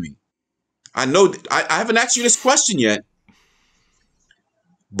lie to me. I know I haven't asked you this question yet,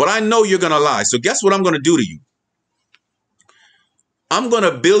 but I know you're going to lie. So guess what I'm going to do to you? I'm going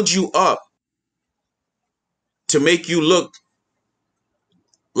to build you up to make you look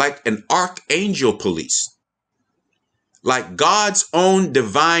like an archangel police, like God's own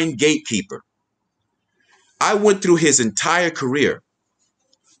divine gatekeeper. I went through his entire career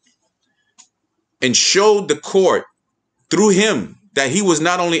and showed the court through him that he was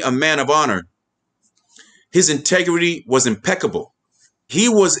not only a man of honor, his integrity was impeccable. He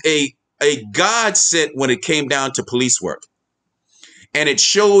was a godsend when it came down to police work. And it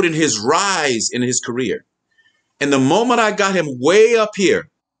showed in his rise in his career. And the moment I got him way up here,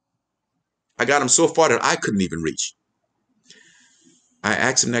 I got him so far that I couldn't even reach. I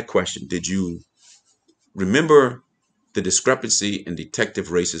asked him that question. Did you remember the discrepancy in Detective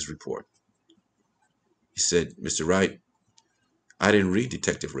Race's report? He said, Mr. Wright, I didn't read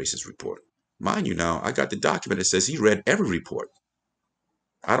Detective Race's report. Mind you now, I got the document that says he read every report.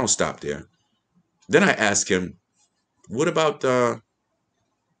 I don't stop there. Then I asked him, what about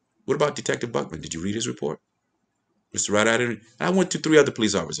Detective Buckman? Did you read his report? Mr. Wright, I didn't. I went to 3 other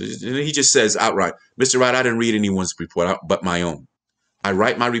police officers. And he just says outright, Mr. Wright, I didn't read anyone's report but my own. I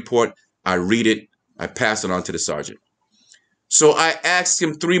write my report, I read it, I pass it on to the sergeant. So I asked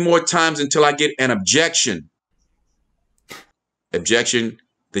him 3 more times until I get an objection. Objection.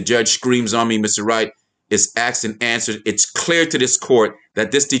 The judge screams on me, Mr. Wright. It's asked and answered. It's clear to this court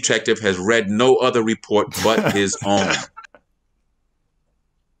that this detective has read no other report but his own.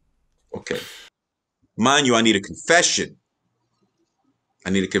 Okay. Mind you, I need a confession. I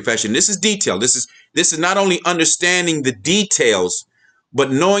need a confession. This is detail. This is not only understanding the details,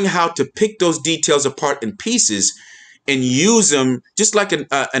 but knowing how to pick those details apart in pieces and use them just like an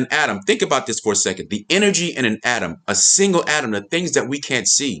atom. Think about this for a second. The energy in an atom, a single atom, the things that we can't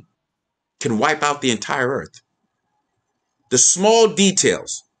see, can wipe out the entire earth. The small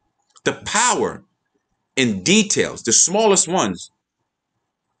details, the power in details, the smallest ones,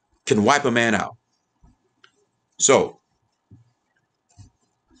 can wipe a man out. So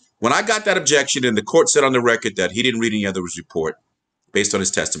when I got that objection and the court said on the record that he didn't read any other report based on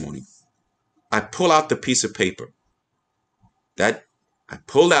his testimony, I pull out the piece of paper that I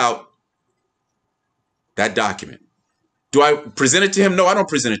pulled out that document. Do I present it to him? No, I don't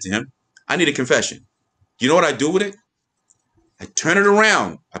present it to him. I need a confession. You know what I do with it? I turn it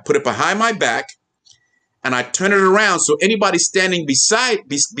around. I put it behind my back, and I turn it around so anybody standing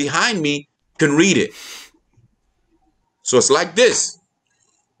behind me can read it. So it's like this.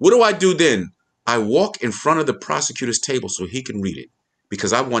 What do I do then? I walk in front of the prosecutor's table so he can read it,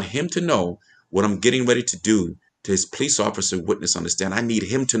 because I want him to know what I'm getting ready to do to his police officer witness on the stand. I need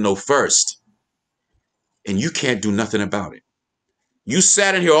him to know first, and you can't do nothing about it. You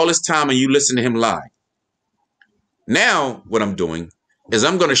sat in here all this time and you listened to him lie. Now what I'm doing is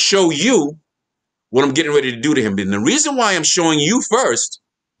I'm going to show you what I'm getting ready to do to him. And the reason why I'm showing you first,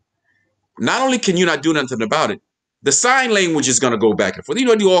 not only can you not do nothing about it, the sign language is going to go back and forth. You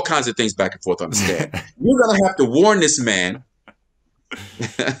know, do all kinds of things back and forth on the stand. You're going to have to warn this man.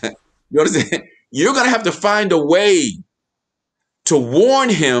 You understand? You're going to have to find a way to warn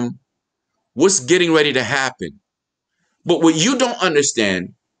him what's getting ready to happen. But what you don't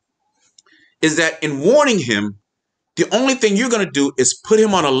understand is that in warning him, the only thing you're going to do is put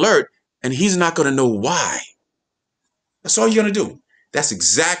him on alert, and he's not going to know why. That's all you're going to do. That's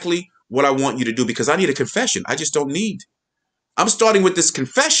exactly what I want you to do, because I need a confession. I just don't need. I'm starting with this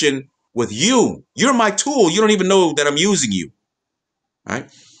confession with you. You're my tool. You don't even know that I'm using you.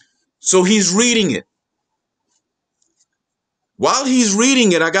 Right? So he's reading it. While he's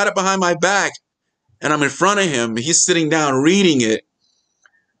reading it, I got it behind my back, and I'm in front of him. He's sitting down reading it.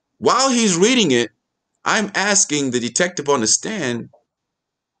 While he's reading it, I'm asking the detective on the stand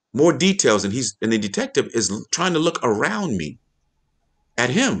more details, and the detective is trying to look around me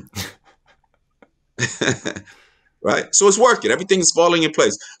at him. Right? So it's working. Everything is falling in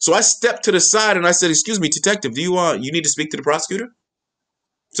place. So I stepped to the side and I said, "Excuse me, detective, do you need to speak to the prosecutor?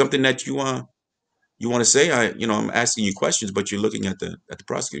 Something that you want to say? I'm asking you questions, but you're looking at the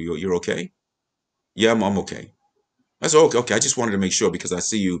prosecutor. You're okay?" "Yeah, I'm okay." I said, "Okay, okay. I just wanted to make sure because I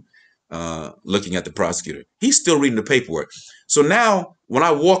see you looking at the prosecutor." He's still reading the paperwork. So now when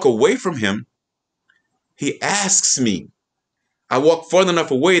I walk away from him, he asks me. I walk far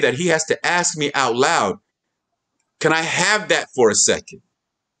enough away that he has to ask me out loud, "Can I have that for a second?"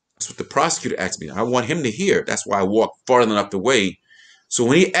 That's what the prosecutor asked me. I want him to hear. That's why I walk far enough away. So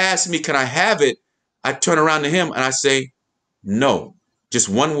when he asks me, "Can I have it?" I turn around to him and I say, "No." Just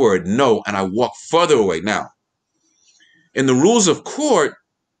one word, "no," and I walk further away. Now, in the rules of court,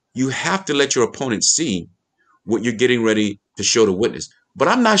 you have to let your opponent see what you're getting ready to show the witness. But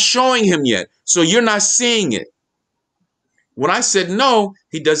I'm not showing him yet, so you're not seeing it. When I said no,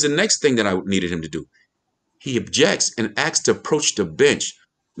 he does the next thing that I needed him to do. He objects and asks to approach the bench.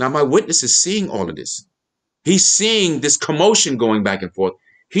 Now, my witness is seeing all of this. He's seeing this commotion going back and forth.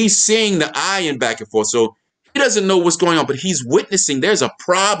 He's seeing the eyeing back and forth. So he doesn't know what's going on, but he's witnessing there's a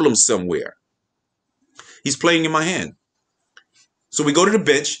problem somewhere. He's playing in my hand. So we go to the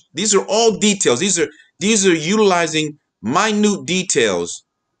bench. These are all details. These are utilizing minute details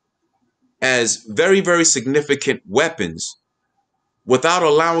as very, very significant weapons without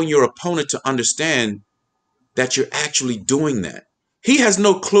allowing your opponent to understand that you're actually doing that. He has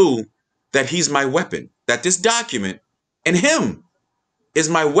no clue that he's my weapon, that this document and him is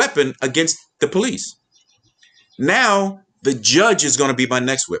my weapon against the police. Now the judge is going to be my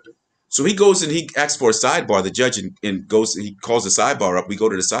next weapon. So he goes and he asks for a sidebar. The judge and goes, he calls the sidebar up. We go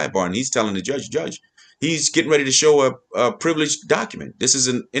to the sidebar and he's telling the judge, he's getting ready to show a privileged document. This is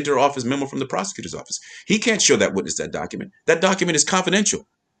an inter-office memo from the prosecutor's office. He can't show that witness that document. That document is confidential.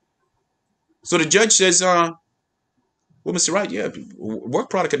 So the judge says, "Well, Mr. Wright, yeah, work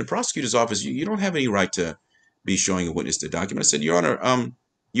product in the prosecutor's office, you don't have any right to be showing a witness the document." I said, "Your Honor,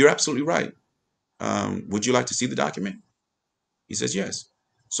 you're absolutely right. Would you like to see the document?" He says, "Yes."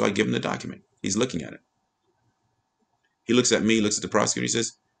 So I give him the document. He's looking at it. He looks at me, looks at the prosecutor. He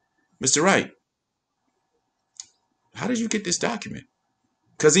says, "Mr. Wright, how did you get this document?"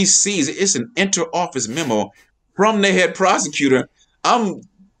 Because he sees it's an inter-office memo from the head prosecutor. I'm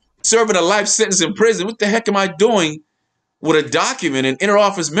serving a life sentence in prison. What the heck am I doing with a document, an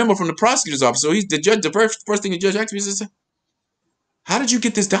inter-office memo from the prosecutor's office? So the first thing the judge asked me is, "How did you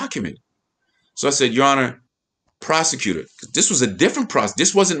get this document?" So I said, "Your Honor, prosecutor," this was a different prosecutor.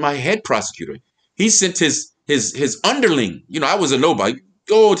 This wasn't my head prosecutor. He sent his underling. I was a nobody.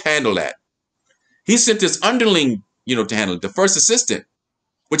 Go handle that. He sent his underling, to handle it. The first assistant,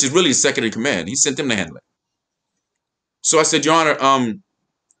 which is really his second in command. He sent him to handle it. So I said, "Your Honor,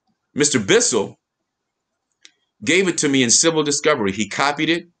 Mr. Bissell gave it to me in civil discovery. He copied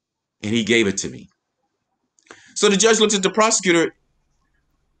it and he gave it to me." So the judge looks at the prosecutor.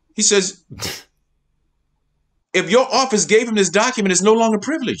 He says, "If your office gave him this document, it's no longer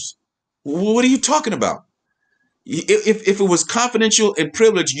privileged." What are you talking about? If it was confidential and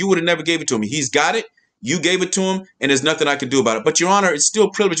privileged, you would have never gave it to him. He's got it. You gave it to him, and there's nothing I can do about it. But Your Honor, it's still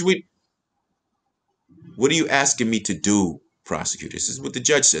privileged. What are you asking me to do, prosecutor? This is what the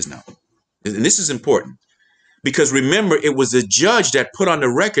judge says now. And this is important because remember, it was the judge that put on the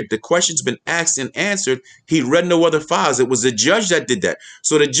record the question's been asked and answered. He read no other files. It was the judge that did that.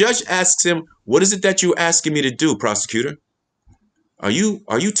 So the judge asks him, what is it that you're asking me to do, prosecutor? Are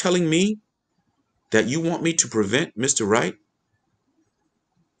you telling me that you want me to prevent Mr. Wright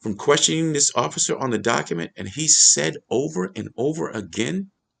from questioning this officer on the document? And he said over and over again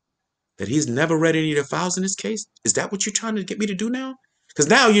that he's never read any of the files in this case? Is that what you're trying to get me to do now? Because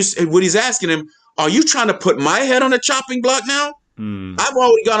now what he's asking him, are you trying to put my head on a chopping block now? I've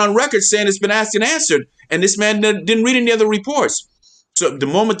already gone on record saying it's been asked and answered, and this man didn't read any other reports. So the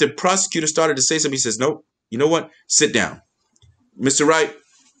moment the prosecutor started to say something, he says, nope, you know what? Sit down. Mr. Wright,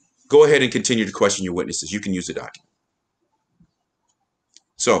 go ahead and continue to question your witnesses. You can use the document.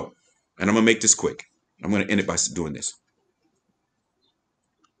 So, and I'm going to make this quick. I'm going to end it by doing this.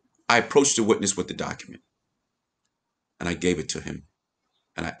 I approached the witness with the document, and I gave it to him,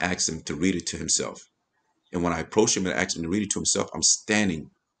 and I asked him to read it to himself. And when I approached him and asked him to read it to himself, I'm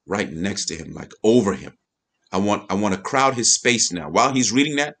standing right next to him, like over him. I want to crowd his space now. While he's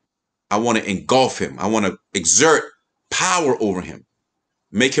reading that, I want to engulf him. I want to exert power over him,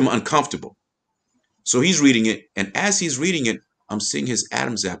 make him uncomfortable. So he's reading it, and as he's reading it, I'm seeing his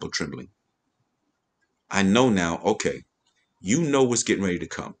Adam's apple trembling. I know now, okay, you know what's getting ready to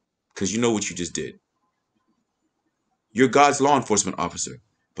come because you know what you just did. You're God's law enforcement officer,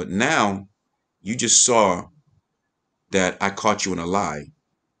 but now you just saw that I caught you in a lie.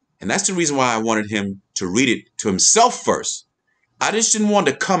 And that's the reason why I wanted him to read it to himself first. I just didn't want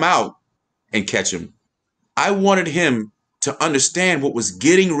to come out and catch him. I wanted him to understand what was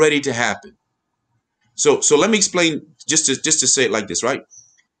getting ready to happen. So let me explain just to say it like this, right?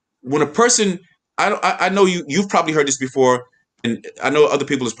 When a person, I know you've probably heard this before, and I know other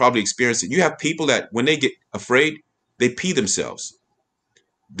people has probably experienced it. You have people that when they get afraid, they pee themselves.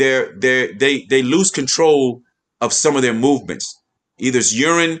 They lose control of some of their movements. Either it's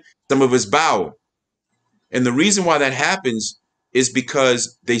urine, some of it's bowel. And the reason why that happens is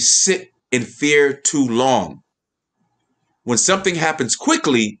because they sit in fear too long. When something happens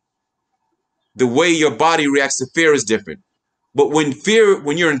quickly, the way your body reacts to fear is different. But when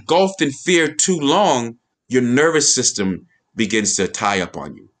you're engulfed in fear too long, your nervous system begins to tie up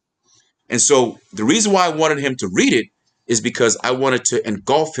on you. And so the reason why I wanted him to read it is because I wanted to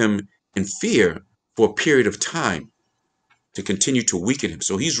engulf him in fear for a period of time to continue to weaken him.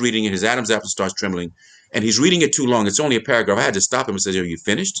 So he's reading it, his Adam's apple starts trembling, and he's reading it too long. It's only a paragraph. I had to stop him and say, are you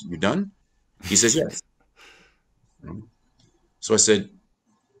finished? You done? He says, yes. So I said,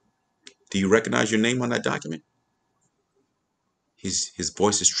 do you recognize your name on that document? His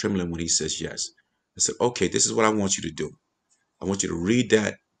voice is trembling when he says yes. I said, okay, this is what I want you to do. I want you to read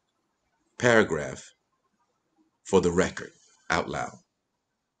that paragraph for the record out loud.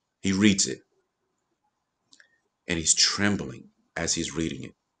 He reads it, and he's trembling as he's reading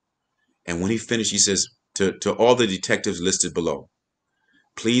it. And when he finished, he says to all the detectives listed below,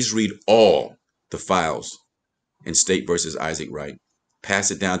 please read all the files in State versus Isaac Wright. Pass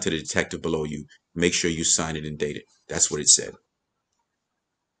it down to the detective below you. Make sure you sign it and date it. That's what it said.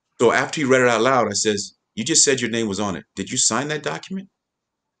 So after he read it out loud, I says, you just said your name was on it. Did you sign that document?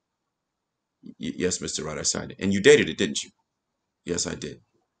 Yes, Mr. Wright, I signed it. And you dated it, didn't you? Yes, I did.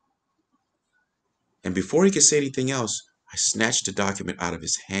 And before he could say anything else, I snatched the document out of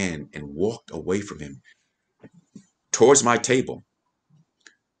his hand and walked away from him towards my table.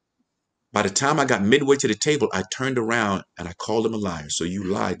 By the time I got midway to the table, I turned around and I called him a liar. So you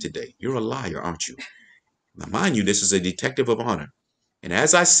lied today. You're a liar, aren't you? Now, mind you, this is a detective of honor. And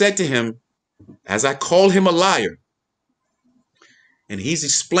as I said to him, as I called him a liar, and he's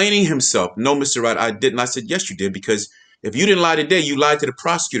explaining himself, no, Mr. Wright, I didn't. I said, yes, you did, because if you didn't lie today, you lied to the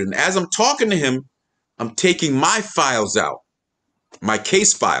prosecutor. And as I'm talking to him, I'm taking my files out, my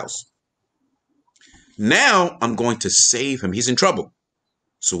case files. Now I'm going to save him. He's in trouble.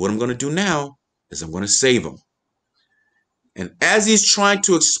 So what I'm going to do now is I'm going to save him. And as he's trying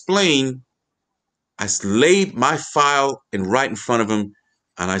to explain, I laid my file right in front of him,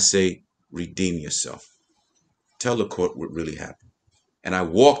 and I say, redeem yourself. Tell the court what really happened. And I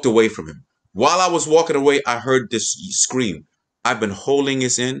walked away from him. While I was walking away, I heard this scream. I've been holding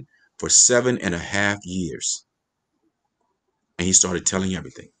this in for 7.5 years. And he started telling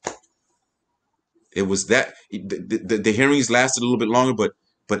everything. It was that the hearings lasted a little bit longer,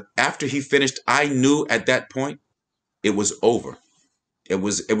 but after he finished, I knew at that point it was over. It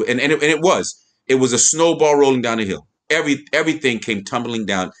was a snowball rolling down the hill. Everything came tumbling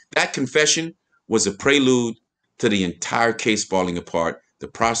down. That confession was a prelude to the entire case falling apart. The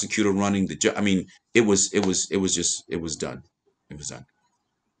prosecutor running the judge. I mean, it was just it was done. It was done.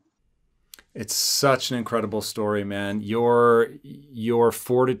 It's such an incredible story, man. Your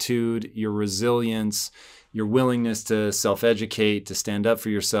fortitude, your resilience, your willingness to self-educate, to stand up for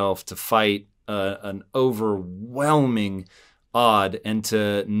yourself, to fight an overwhelming odd, and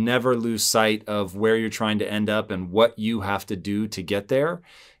to never lose sight of where you're trying to end up and what you have to do to get there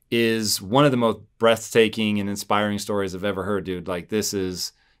is one of the most breathtaking and inspiring stories I've ever heard, dude. Like, this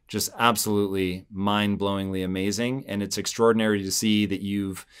is just absolutely mind-blowingly amazing. And it's extraordinary to see that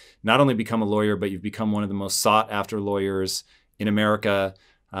you've not only become a lawyer, but you've become one of the most sought-after lawyers in America.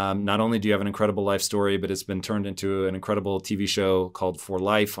 Not only do you have an incredible life story, but it's been turned into an incredible TV show called For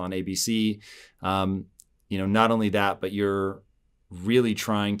Life on ABC. Not only that, but you're really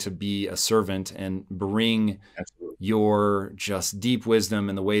trying to be a servant and bring your just deep wisdom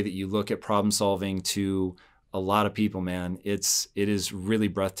and the way that you look at problem solving to a lot of people, man. It is really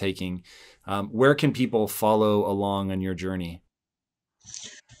breathtaking. Where can people follow along on your journey?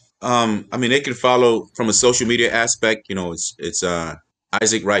 They can follow from a social media aspect. It's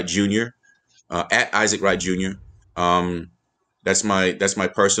Isaac Wright Jr. At Isaac Wright Jr. That's my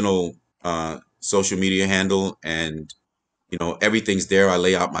personal social media handle, and everything's there. I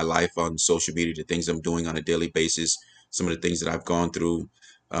lay out my life on social media, the things I'm doing on a daily basis, some of the things that I've gone through,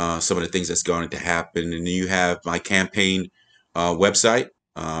 some of the things that's going to happen. And then you have my campaign website,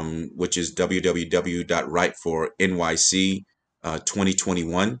 which is www.wrightfornyc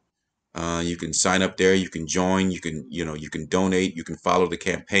 2021. You can sign up there. You can join. You can donate. You can follow the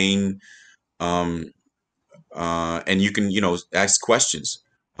campaign, and you can ask questions.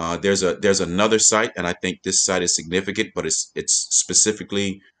 There's another site, and I think this site is significant, but it's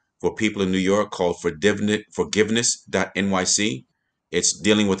specifically for people in New York, called forgiveness.nyc. It's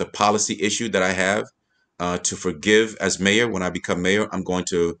dealing with a policy issue that I have to forgive as mayor. When I become mayor, I'm going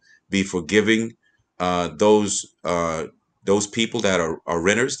to be forgiving those people that are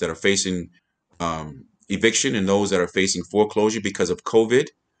renters that are facing eviction, and those that are facing foreclosure because of COVID.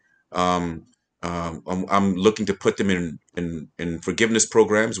 I'm looking to put them in forgiveness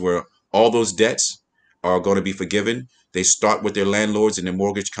programs where all those debts are going to be forgiven. They start with their landlords and their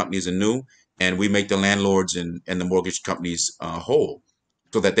mortgage companies anew, and we make the landlords and the mortgage companies whole,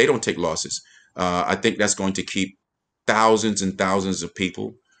 so that they don't take losses. I think that's going to keep thousands and thousands of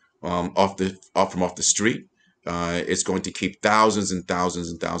people off the street. It's going to keep thousands and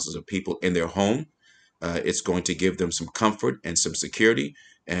thousands and thousands of people in their home. It's going to give them some comfort and some security,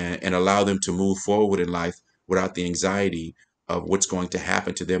 and allow them to move forward in life without the anxiety of what's going to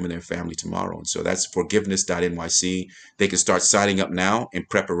happen to them and their family tomorrow. And so that's forgiveness.nyc. They can start signing up now in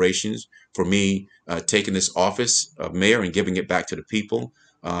preparations for me taking this office of mayor and giving it back to the people,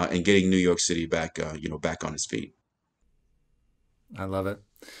 and getting New York City back on its feet. I love it.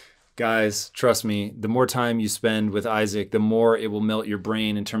 Guys, trust me, the more time you spend with Isaac, the more it will melt your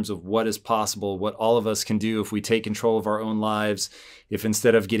brain in terms of what is possible, what all of us can do if we take control of our own lives. If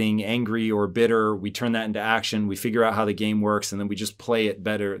instead of getting angry or bitter, we turn that into action, we figure out how the game works, and then we just play it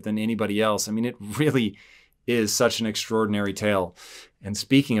better than anybody else. I mean, it really is such an extraordinary tale. And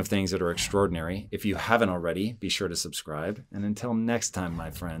speaking of things that are extraordinary, if you haven't already, be sure to subscribe. And until next time,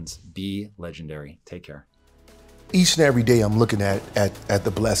 my friends, be legendary. Take care. Each and every day I'm looking at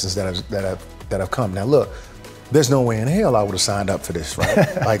the blessings that have come. Now look, there's no way in hell I would have signed up for this, right?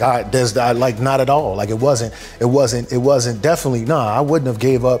 Not at all. Like it wasn't definitely, I wouldn't have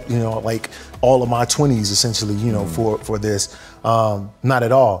gave up, like all of my 20s essentially, for this, not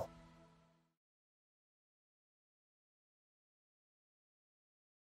at all.